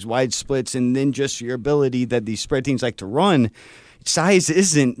attacks, these wide splits, and then just your ability that these spread teams like to run, size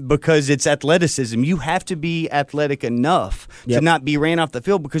isn't because it's athleticism. You have to be athletic enough to not be ran off the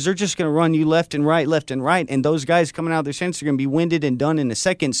field because they're just going to run you left and right. And those guys coming out of their stance are going to be winded and done in a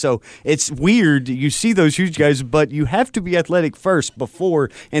second. So it's weird. You see those huge guys, but you have to be athletic first before,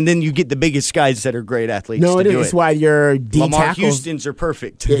 and then you get the biggest guys that are great athletes. No, it's why your D Lamar tackles. Houston's are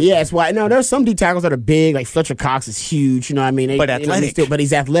perfect. Yeah, it's why. No, there's some D tackles that are big, like Fletcher Cox is huge. You know what I mean? But athletic. But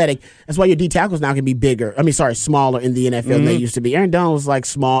he's athletic. That's why your D tackles now can be bigger. Smaller in the NFL than they used to be. Aaron Donald was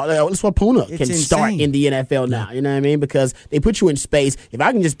small. That's why Puna can start in the NFL now. You know what I mean? Because they put you in space. If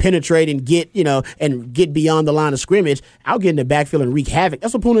I can just penetrate and get beyond the line of scrimmage, I'll get in the backfield and wreak havoc.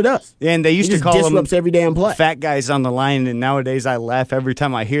 That's what Puna does. Yeah, and they used to call disrupts every damn play. Fat guys on the line, and nowadays I laugh every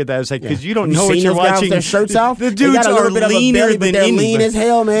time I hear that. It's like, because you don't know what you're guys watching. With their shirts off. The dudes are leaner than they're anybody. Lean as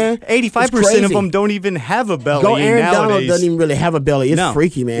hell, man. 85% of them don't even have a belly. Aaron nowadays. Donald doesn't even really have a belly. It's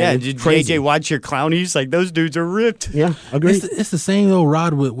freaky, man. Yeah, it's crazy. JJ Watt, your clownies, those dudes are ripped. Yeah, agree. It's the same though,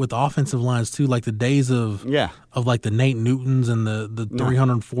 Rod, with offensive lines too. Like the days of the Nate Newtons and the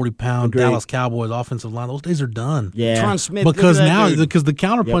 340-pound Dallas Cowboys offensive line. Those days are done. Yeah, Tron Smith. Because the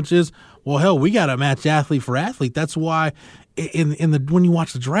counterpunch is, well, hell, we got to match athlete for athlete. That's why when you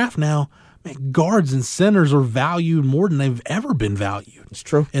watch the draft now, man, guards and centers are valued more than they've ever been valued. It's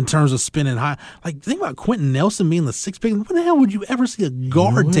true. In terms of spinning high. Think about Quentin Nelson being the sixth pick. When the hell would you ever see a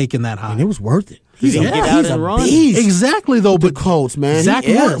guard taking that high? And it was worth it. He's a beast. Exactly, though. But the Colts, man.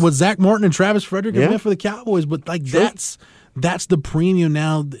 Zach Martin and Travis Frederick have been for the Cowboys, but that's the premium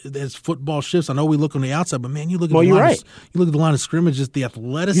now as football shifts. I know we look on the outside, but man, you look at the line of scrimmage, just the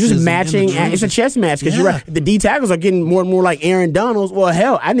athleticism. You're just matching. It's a chess match because you're right. The D tackles are getting more and more like Aaron Donalds. Well,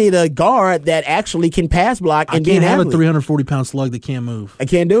 hell, I need a guard that actually can pass block and be an athlete. I can't have a 340-pound slug that can't move. I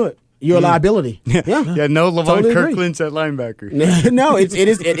can't do it. You're a liability. Yeah, no Levon Kirkland's at linebacker. No, it's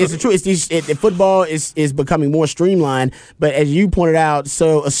the truth. Football is becoming more streamlined, but as you pointed out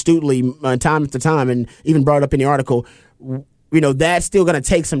so astutely time after time, and even brought up in the article, that's still going to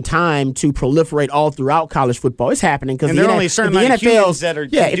take some time to proliferate all throughout college football. It's happening because there are only certain amount of humans that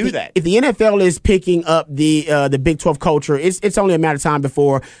can do that. If the NFL is picking up the Big 12 culture, it's only a matter of time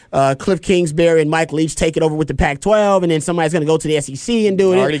before Cliff Kingsbury and Mike Leach take it over with the Pac-12, and then somebody's going to go to the SEC and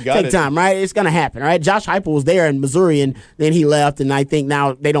do it. Take time, right? It's going to happen, right? Josh Heupel was there in Missouri, and then he left, and I think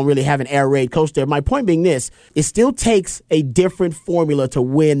now they don't really have an air raid coach there. My point being this: it still takes a different formula to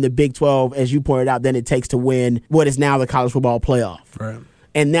win the Big 12, as you pointed out, than it takes to win what is now the college football playoff. Right.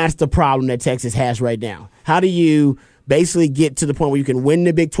 And that's the problem that Texas has right now. How do you basically get to the point where you can win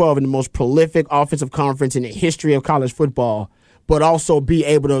the Big 12 in the most prolific offensive conference in the history of college football, but also be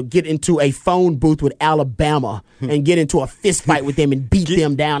able to get into a phone booth with Alabama and get into a fist fight with them and beat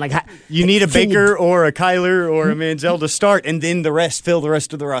them down? You need a Baker or a Kyler or a Manziel to start, and then fill the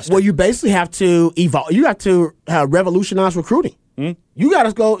rest of the roster. Well, you basically have to evolve. You have to revolutionize recruiting. You got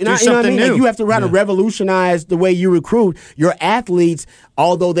to go. You know what I mean? Like, you have to try to revolutionize the way you recruit your athletes.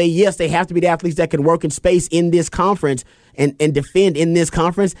 Although they have to be the athletes that can work in space in this conference and defend in this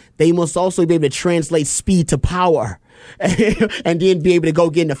conference. They must also be able to translate speed to power. And then be able to go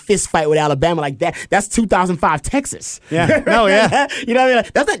get in a fist fight with Alabama like that. That's 2005 Texas. Yeah. No, yeah. You know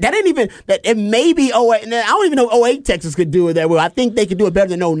what I mean? That ain't even that. It may be 08. I don't even know 08 Texas could do it that well. I think they could do it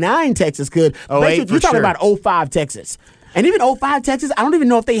better than 09 Texas could. 08 you're talking about 05 Texas. And even 05 Texas, I don't even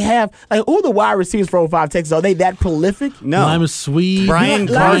know if they have, who are the wide receivers for 05 Texas? Are they that prolific? No. Lima Sweet. Brian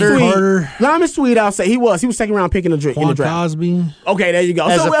Carter. Lima Sweet, I'll say. He was second round pick in the draft. Cosby. Okay, there you go.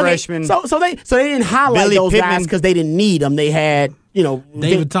 As a freshman. So they didn't highlight Billy those Pittman. guys because they didn't need them. They had,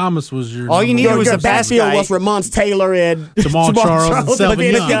 David Thomas was your. All you needed was a fast guy. Was Ramon Taylor and Jamal Charles and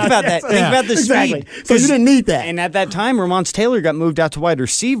Selvin Young. Think about that. Think about the exactly. speed. So you didn't need that. And at that time, Ramon Taylor got moved out to wide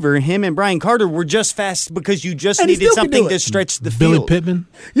receiver. Him and Brian Carter were just fast because you just needed something to stretch the Billy field. Pittman.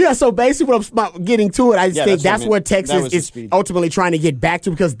 Yeah, so basically what I'm getting to it, I just think that's where Texas is ultimately trying to get back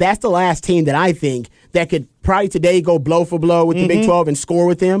to, because that's the last team that I think that could probably today go blow for blow with the Big 12 and score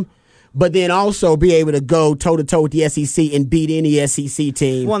with them. But then also be able to go toe-to-toe with the SEC and beat any SEC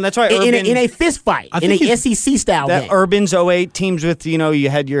team. Well, and that's why in a fist fight, in a SEC-style game. That Urban's 08 teams with, you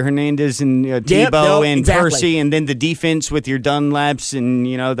had your Hernandez and Tebow and Percy, and then the defense with your Dunlaps and,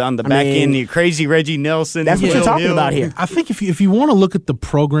 on the back end, your crazy Reggie Nelson. That's what you're talking about here. I think if you want to look at the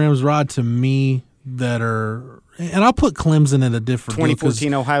programs, Rod, to me, that are And I'll put Clemson in a different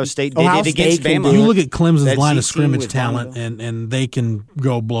 2014 Ohio State did Ohio it against State can Bama. do You look at Clemson's That line of CC scrimmage with talent, Bonneville. and they can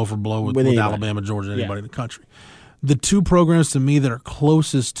go blow for blow with anybody. Alabama, Georgia, anybody in the country. The two programs to me that are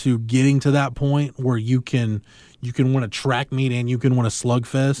closest to getting to that point where you can win a track meet and you can win a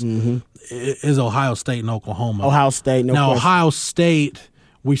slugfest is Ohio State and Oklahoma. Ohio State, no now question. Ohio State,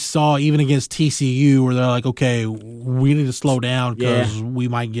 we saw even against TCU where they're like, okay, we need to slow down because we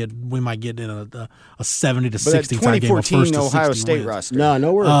might get in a 70 to But 60 that tie game. 2014 Ohio 60 State wins. roster.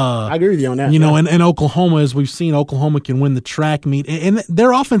 No worries. I agree with you on that. You know, and Oklahoma, as we've seen, Oklahoma can win the track meet, and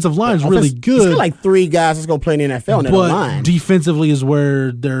their offensive line is really It's good. got like 3 guys that's going to play in the NFL in that but line. defensively is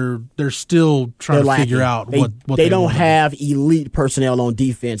where they're still trying They're to figure lacking. out what they don't want to do. have elite personnel on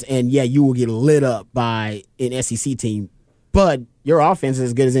defense, and you will get lit up by an SEC team. But your offense is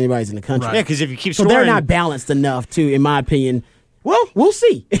as good as anybody's in the country. Right. Yeah, because if you keep So scoring, they're not balanced enough to, in my opinion. Well, we'll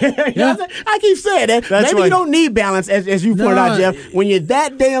see. You know what I'm saying? I keep saying that. Maybe why- you don't need balance, as you pointed out, Jeff. When you're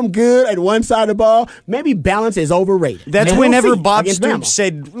that damn good at one side of the ball, maybe balance is overrated. That's And we'll whenever see Bob against Stoops Bama.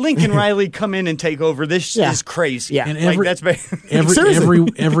 said, Lincoln Riley, come in and take over. This Yeah. is crazy. Yeah. And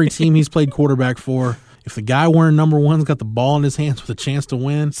every team he's played quarterback for, if the guy wearing number 1's got the ball in his hands with a chance to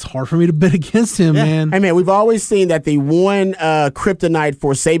win, it's hard for me to bet against him, man. Hey, man, we've always seen that the one kryptonite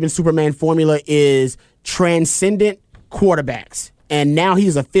for Saban's Superman formula is transcendent quarterbacks. And now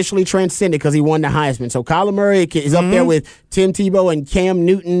he's officially transcended because he won the Heisman. So Kyler Murray is up there with Tim Tebow and Cam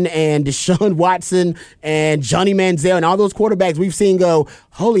Newton and Deshaun Watson and Johnny Manziel and all those quarterbacks we've seen go,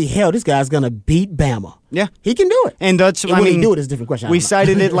 holy hell, this guy's going to beat Bama. Yeah. He can do it. And that's, Will he do it is a different question. I We don't know.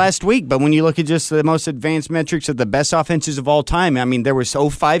 cited it last week, but when you look at just the most advanced metrics of the best offenses of all time, I mean, there was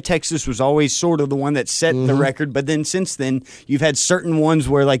 05 Texas was always sort of the one that set the record, but then since then, you've had certain ones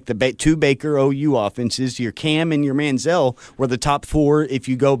where like the two Baker OU offenses, your Cam and your Manziel were the top 4 if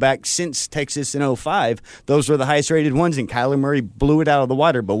you go back since Texas in 05. Those were the highest rated ones, and Kyler Murray blew it out of the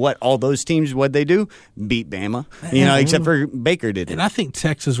water. But what all those teams, what'd they do? Beat Bama, except for Baker did it. And I think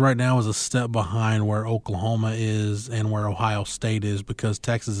Texas right now is a step behind where Oklahoma is and where Ohio State is because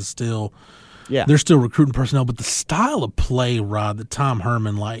Texas is still they're still recruiting personnel, but the style of play, Rod, that Tom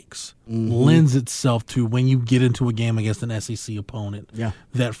Herman likes lends itself to when you get into a game against an SEC opponent. Yeah.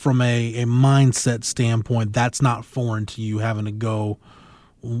 That from a mindset standpoint, that's not foreign to you having to go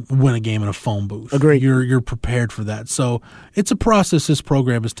win a game in a phone booth. Agreed. You're prepared for that. So it's a process this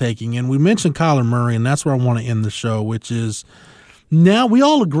program is taking. And we mentioned Kyler Murray, and that's where I want to end the show, which is now we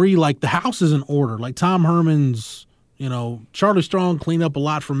all agree like the house is in order. Like Tom Herman's, Charlie Strong cleaned up a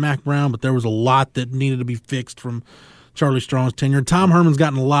lot from Mac Brown, but there was a lot that needed to be fixed from Charlie Strong's tenure. Tom Herman's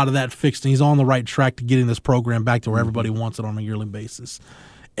gotten a lot of that fixed, and he's on the right track to getting this program back to where everybody wants it on a yearly basis.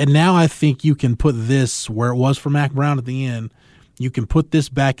 And now I think you can put this where it was for Mac Brown at the end. You can put this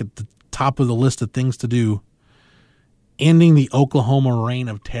back at the top of the list of things to do. Ending the Oklahoma reign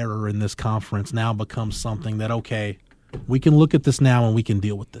of terror in this conference now becomes something that, okay, we can look at this now and we can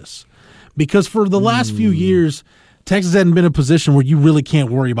deal with this. Because for the last few years, Texas hadn't been in a position where you really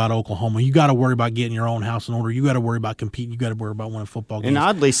can't worry about Oklahoma. You got to worry about getting your own house in order. You got to worry about competing. You got to worry about winning football games. And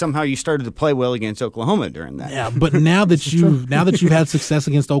oddly, somehow you started to play well against Oklahoma during that. Yeah, but now that you've had success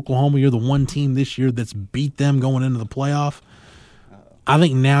against Oklahoma, you're the one team this year that's beat them going into the playoff. I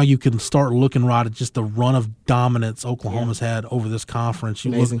think now you can start looking, Rod, at just the run of dominance Oklahoma's had over this conference.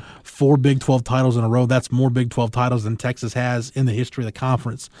 You look 4 Big 12 titles in a row. That's more Big 12 titles than Texas has in the history of the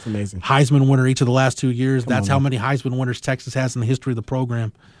conference. It's amazing. Heisman winner each of the last 2 years. That's how many Heisman winners Texas has in the history of the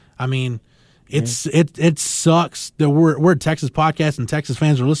program. I mean, it sucks that we're a Texas podcast and Texas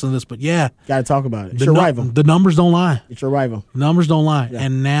fans are listening to this, but yeah. Got to talk about it. It's your rival. The numbers don't lie. It's your rival. The numbers don't lie. Yeah.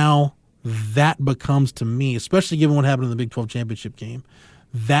 And now that becomes, to me, especially given what happened in the Big 12 championship game,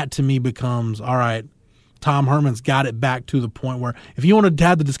 that to me becomes, all right, Tom Herman's got it back to the point where if you wanted to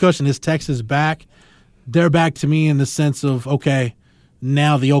have the discussion, is Texas back? They're back to me in the sense of, okay,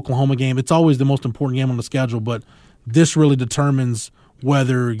 now the Oklahoma game, it's always the most important game on the schedule, but this really determines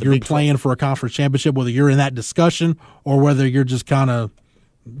whether you're playing for a conference championship, whether you're in that discussion or whether you're just kind of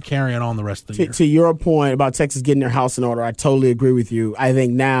carrying on the rest of the year. To your point about Texas getting their house in order, I totally agree with you. I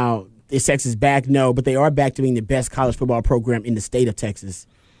think now, is Texas back? No, but they are back to being the best college football program in the state of Texas.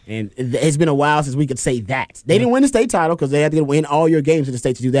 And it's been a while since we could say that. They didn't win the state title because they had to win all your games in the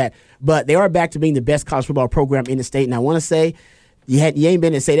state to do that. But they are back to being the best college football program in the state. And I want to say, you ain't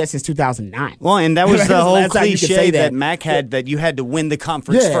been to say that since 2009. Well, and that was the whole last time you could cliche say that Mac had, that you had to win the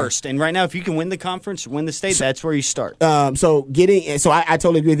conference Yeah. first. And right now, if you can win the conference, win the state, that's where you start. I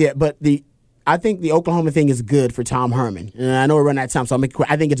totally agree with that. But I think the Oklahoma thing is good for Tom Herman. And I know we're running out of time, so I'll make it quick.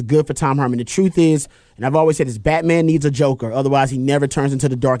 I think it's good for Tom Herman. The truth is, and I've always said this, Batman needs a Joker. Otherwise, he never turns into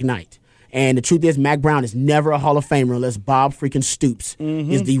the Dark Knight. And the truth is, Mac Brown is never a Hall of Famer unless Bob freaking Stoops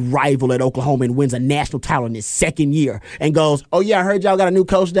is the rival at Oklahoma and wins a national title in his second year and goes, oh, yeah, I heard y'all got a new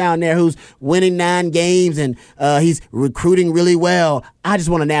coach down there who's winning 9 games and he's recruiting really well. I just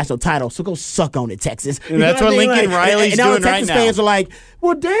won a national title, so go suck on it, Texas. And that's what Lincoln Riley's doing right now. And all the Texas fans are like,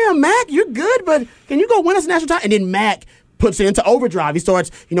 well, damn, Mac, you're good, but can you go win us a national title? And then Mac puts it into overdrive. He starts,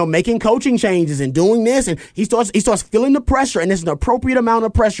 making coaching changes and doing this, and he starts feeling the pressure, and it's an appropriate amount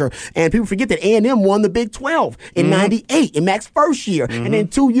of pressure. And people forget that A&M won the Big 12 in '98 in Mac's first year, and then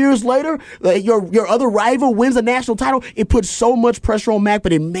 2 years later, your other rival wins a national title. It put so much pressure on Mac,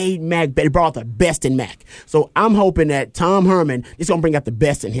 but it made Mac better. It brought out the best in Mac. So I'm hoping that Tom Herman is going to bring out the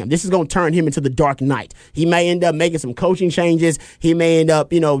best in him. This is going to turn him into the Dark Knight. He may end up making some coaching changes. He may end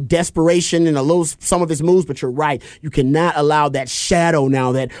up, desperation in some of his moves. But you're right. You cannot allow that shadow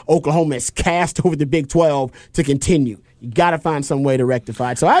now that Oklahoma has cast over the Big 12 to continue. You got to find some way to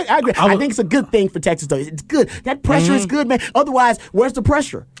rectify it. So I agree. I think it's a good thing for Texas, though. It's good. That pressure is good, man. Otherwise, where's the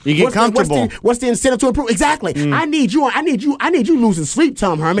pressure? You get comfortable. What's the incentive to improve? Exactly. I need you losing sleep,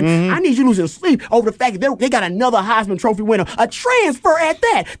 Tom Herman. I need you losing sleep over the fact that they got another Heisman Trophy winner, a transfer at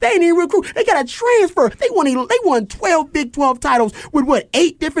that. They ain't even recruit. They got a transfer. They won 12 Big 12 titles with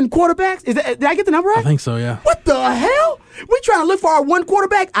 8 different quarterbacks? Did I get the number right? I think so, yeah. What the hell? We trying to look for our one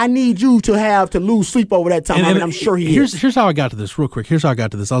quarterback? I need you to lose sleep over that time. I'm sure he is. Here's how I got to this, real quick. Here's how I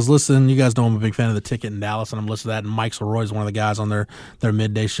got to this. I was listening. You guys know I'm a big fan of The Ticket in Dallas, and I'm listening to that. And Mike Leroy is one of the guys on their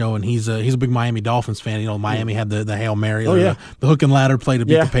midday show, and he's a big Miami Dolphins fan. Miami had the Hail Mary, the hook and ladder play to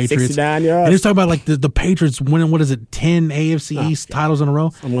beat the Patriots. 69 yards. And he's talking about the Patriots winning, 10 AFC East titles in a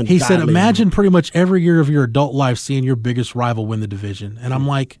row. He said, imagine pretty much every year of your adult life seeing your biggest rival win the division. And I'm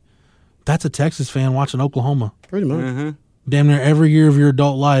like, that's a Texas fan watching Oklahoma. Pretty much. Damn near every year of your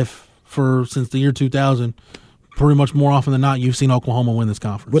adult life since the year 2000, pretty much more often than not, you've seen Oklahoma win this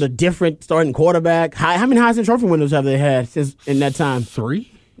conference. With a different starting quarterback. How many Heisman Trophy winners have they had since in that time?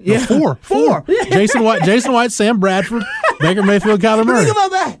 3? Yeah. No, 4. Jason White, Sam Bradford, Baker Mayfield, Kyler Murray. Think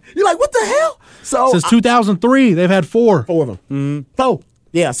about that. You're like, what the hell? So since 2003, they've had 4. 4 of them. 4.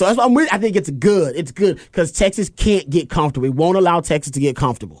 Yeah, so that's why I think it's good. It's good because Texas can't get comfortable. It won't allow Texas to get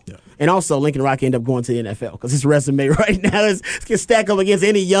comfortable. Yeah. And also, Lincoln Riley end up going to the NFL because his resume right now can stack up against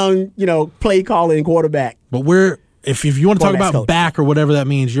any young, play calling quarterback. But if you want to talk about back or whatever that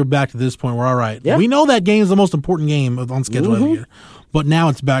means, you're back to this point where, all right, we know that game is the most important game on schedule every year. But now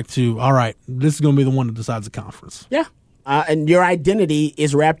it's back to, all right, this is going to be the one that decides the conference. Yeah. And your identity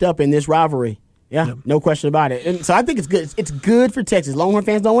is wrapped up in this rivalry. Yeah, no question about it. And so I think it's good. It's good for Texas. Longhorn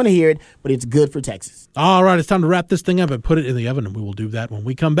fans don't want to hear it, but it's good for Texas. All right, it's time to wrap this thing up and put it in the oven, and we will do that when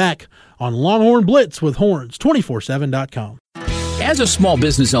we come back on Longhorn Blitz with Horns, 247.com. As a small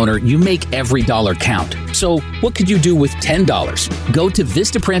business owner, you make every dollar count. So what could you do with $10? Go to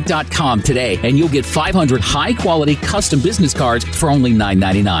Vistaprint.com today and you'll get 500 high-quality custom business cards for only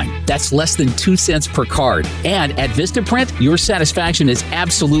 $9.99. That's less than 2 cents per card. And at Vistaprint, your satisfaction is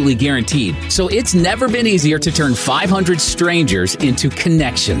absolutely guaranteed. So it's never been easier to turn 500 strangers into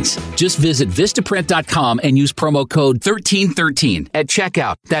connections. Just visit Vistaprint.com and use promo code 1313 at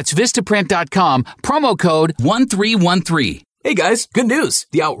checkout. That's Vistaprint.com, promo code 1313. Hey guys, good news.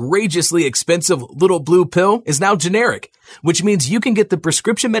 The outrageously expensive Little Blue pill is now generic, which means you can get the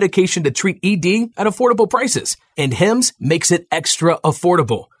prescription medication to treat ED at affordable prices. And Hims makes it extra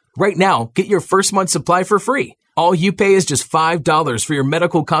affordable. Right now, get your first month supply for free. All you pay is just $5 for your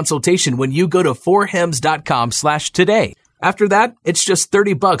medical consultation when you go to 4hims.com/today. After that, it's just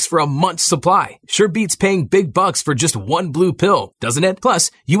 $30 for a month's supply. Sure beats paying big bucks for just one blue pill, doesn't it? Plus,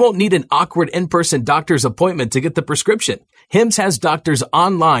 you won't need an awkward in-person doctor's appointment to get the prescription. Hims has doctors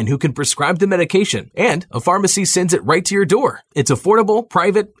online who can prescribe the medication, and a pharmacy sends it right to your door. It's affordable,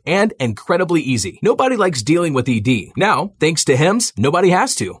 private, and incredibly easy. Nobody likes dealing with ED. Now, thanks to Hims, nobody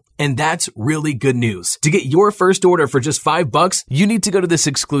has to. And that's really good news. To get your first order for just $5, you need to go to this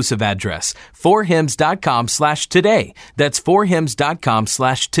exclusive address, 4hims.com/today. That's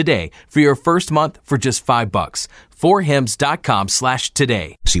 4hims.com/today for your first month for just $5.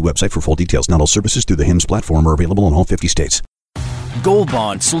 4hims.com/today. See website for full details. Not all services through the Hims platform are available in all 50 states. Gold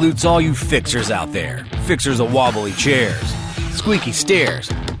Bond salutes all you fixers out there. Fixers of wobbly chairs, squeaky stairs,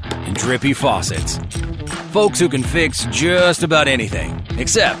 and drippy faucets. Folks who can fix just about anything,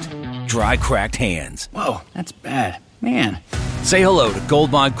 except dry, cracked hands. Whoa, that's bad. Man. Say hello to Gold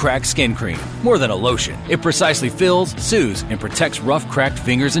Bond Cracked Skin Cream. More than a lotion, it precisely fills, soothes, and protects rough, cracked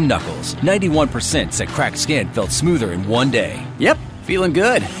fingers and knuckles. 91% said cracked skin felt smoother in one day. Yep, feeling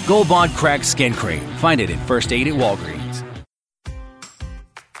good. Gold Bond Cracked Skin Cream. Find it in First Aid at Walgreens.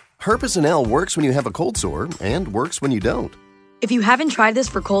 Herpes and L works when you have a cold sore and works when you don't. If you haven't tried this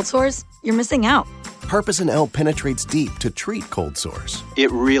for cold sores, you're missing out. Herpes L penetrates deep to treat cold sores.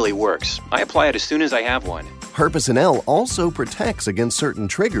 It really works. I apply it as soon as I have one. Herpes L also protects against certain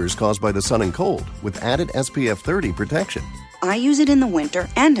triggers caused by the sun and cold with added SPF 30 protection. I use it in the winter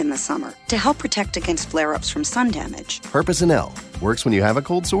and in the summer to help protect against flare-ups from sun damage. Herpes L works when you have a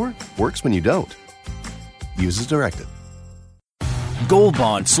cold sore, works when you don't. Use as directed. Gold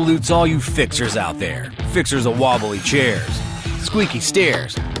Bond salutes all you fixers out there. Fixers of wobbly chairs, squeaky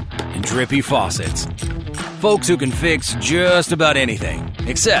stairs, and drippy faucets. Folks who can fix just about anything,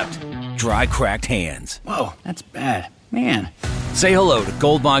 except dry, cracked hands. Whoa, that's bad. Man. Say hello to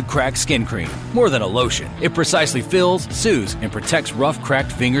Gold Bond Cracked Skin Cream. More than a lotion, it precisely fills, soothes, and protects rough,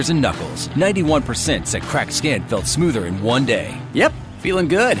 cracked fingers and knuckles. 91% said cracked skin felt smoother in one day. Yep, feeling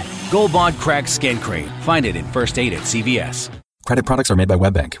good. Gold Bond Cracked Skin Cream. Find it in First Aid at CVS. Credit products are made by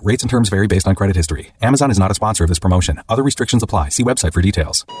WebBank. Rates and terms vary based on credit history. Amazon is not a sponsor of this promotion. Other restrictions apply. See website for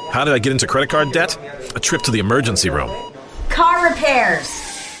details. How did I get into credit card debt? A trip to the emergency room. Car repairs.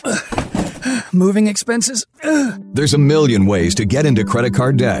 Moving expenses. There's a million ways to get into credit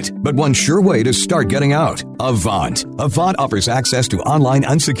card debt, but one sure way to start getting out. Avant. Avant offers access to online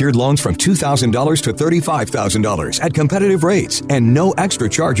unsecured loans from $2,000 to $35,000 at competitive rates and no extra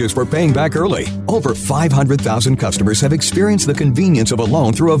charges for paying back early. Over 500,000 customers have experienced the convenience of a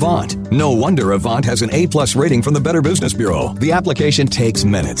loan through Avant. No wonder Avant has an A+ rating from the Better Business Bureau. The application takes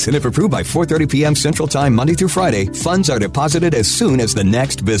minutes, and if approved by 4:30 p.m. Central Time Monday through Friday, funds are deposited as soon as the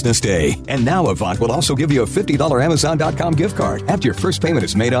next business day. And now Avant will also give you a $50 Amazon.com gift card after your first payment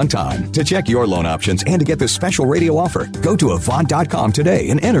is made on time. To check your loan options and to get this special radio offer, go to Avant.com today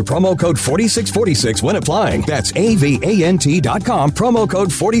and enter promo code 4646 when applying. That's AVANT.com, promo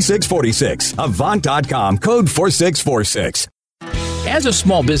code 4646. Avant.com, code 4646. As a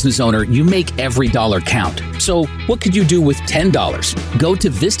small business owner, you make every dollar count. So what could you do with $10? Go to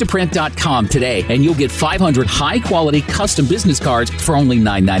Vistaprint.com today and you'll get 500 high-quality custom business cards for only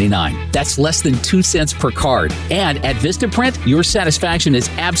 $9.99. That's less than 2 cents per card. And at Vistaprint, your satisfaction is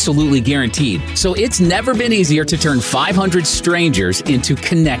absolutely guaranteed. So it's never been easier to turn 500 strangers into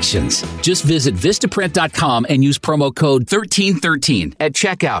connections. Just visit Vistaprint.com and use promo code 1313 at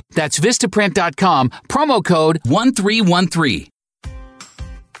checkout. That's Vistaprint.com, promo code 1313.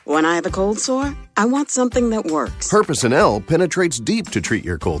 When I have a cold sore, I want something that works. Herpes L penetrates deep to treat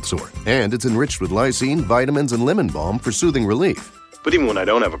your cold sore, and it's enriched with lysine, vitamins, and lemon balm for soothing relief. But even when I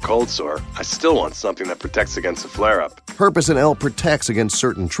don't have a cold sore, I still want something that protects against a flare-up. Herpes L protects against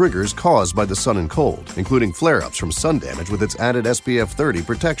certain triggers caused by the sun and cold, including flare-ups from sun damage with its added SPF 30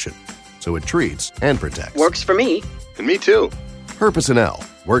 protection. So it treats and protects. Works for me. And me too. Herpes L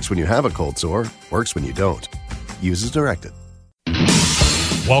works when you have a cold sore, works when you don't. Use as directed.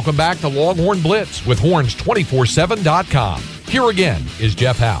 Welcome back to Longhorn Blitz with horns247.com. Here again is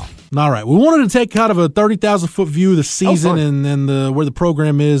Jeff Howe. All right. We wanted to take kind of a 30,000-foot view of the season and then where the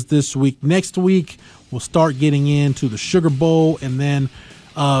program is this week. Next week, we'll start getting into the Sugar Bowl, and then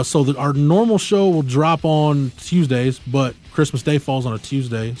so that our normal show will drop on Tuesdays, but Christmas Day falls on a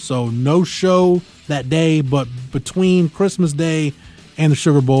Tuesday. So no show that day, but between Christmas Day and the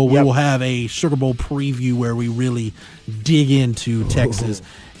Sugar Bowl, we will have a Sugar Bowl preview where we really dig into Texas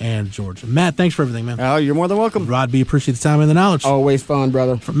and Georgia. Matt, thanks for everything, man. Oh, you're more than welcome. Rod B, appreciate the time and the knowledge. Always fun,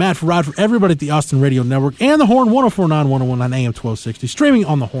 brother. For Matt, for Rod, for everybody at the Austin Radio Network and the Horn 104.9, 101.9 AM 1260, streaming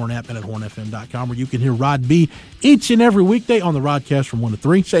on the Horn app and at hornfm.com, where you can hear Rod B each and every weekday on the Rodcast from 1 to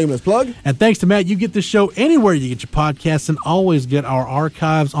 3. Shameless plug. And thanks to Matt, you get this show anywhere you get your podcasts and always get our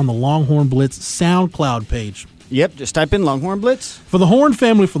archives on the Longhorn Blitz SoundCloud page. Yep, just type in Longhorn Blitz. For the Horn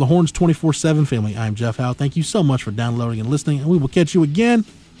family, for the Horns 24/7 family, I'm Jeff Howe. Thank you so much for downloading and listening, and we will catch you again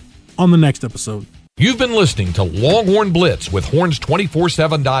on the next episode. You've been listening to Longhorn Blitz with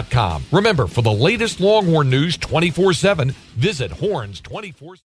horns247.com. Remember, for the latest Longhorn news 24/7, visit horns24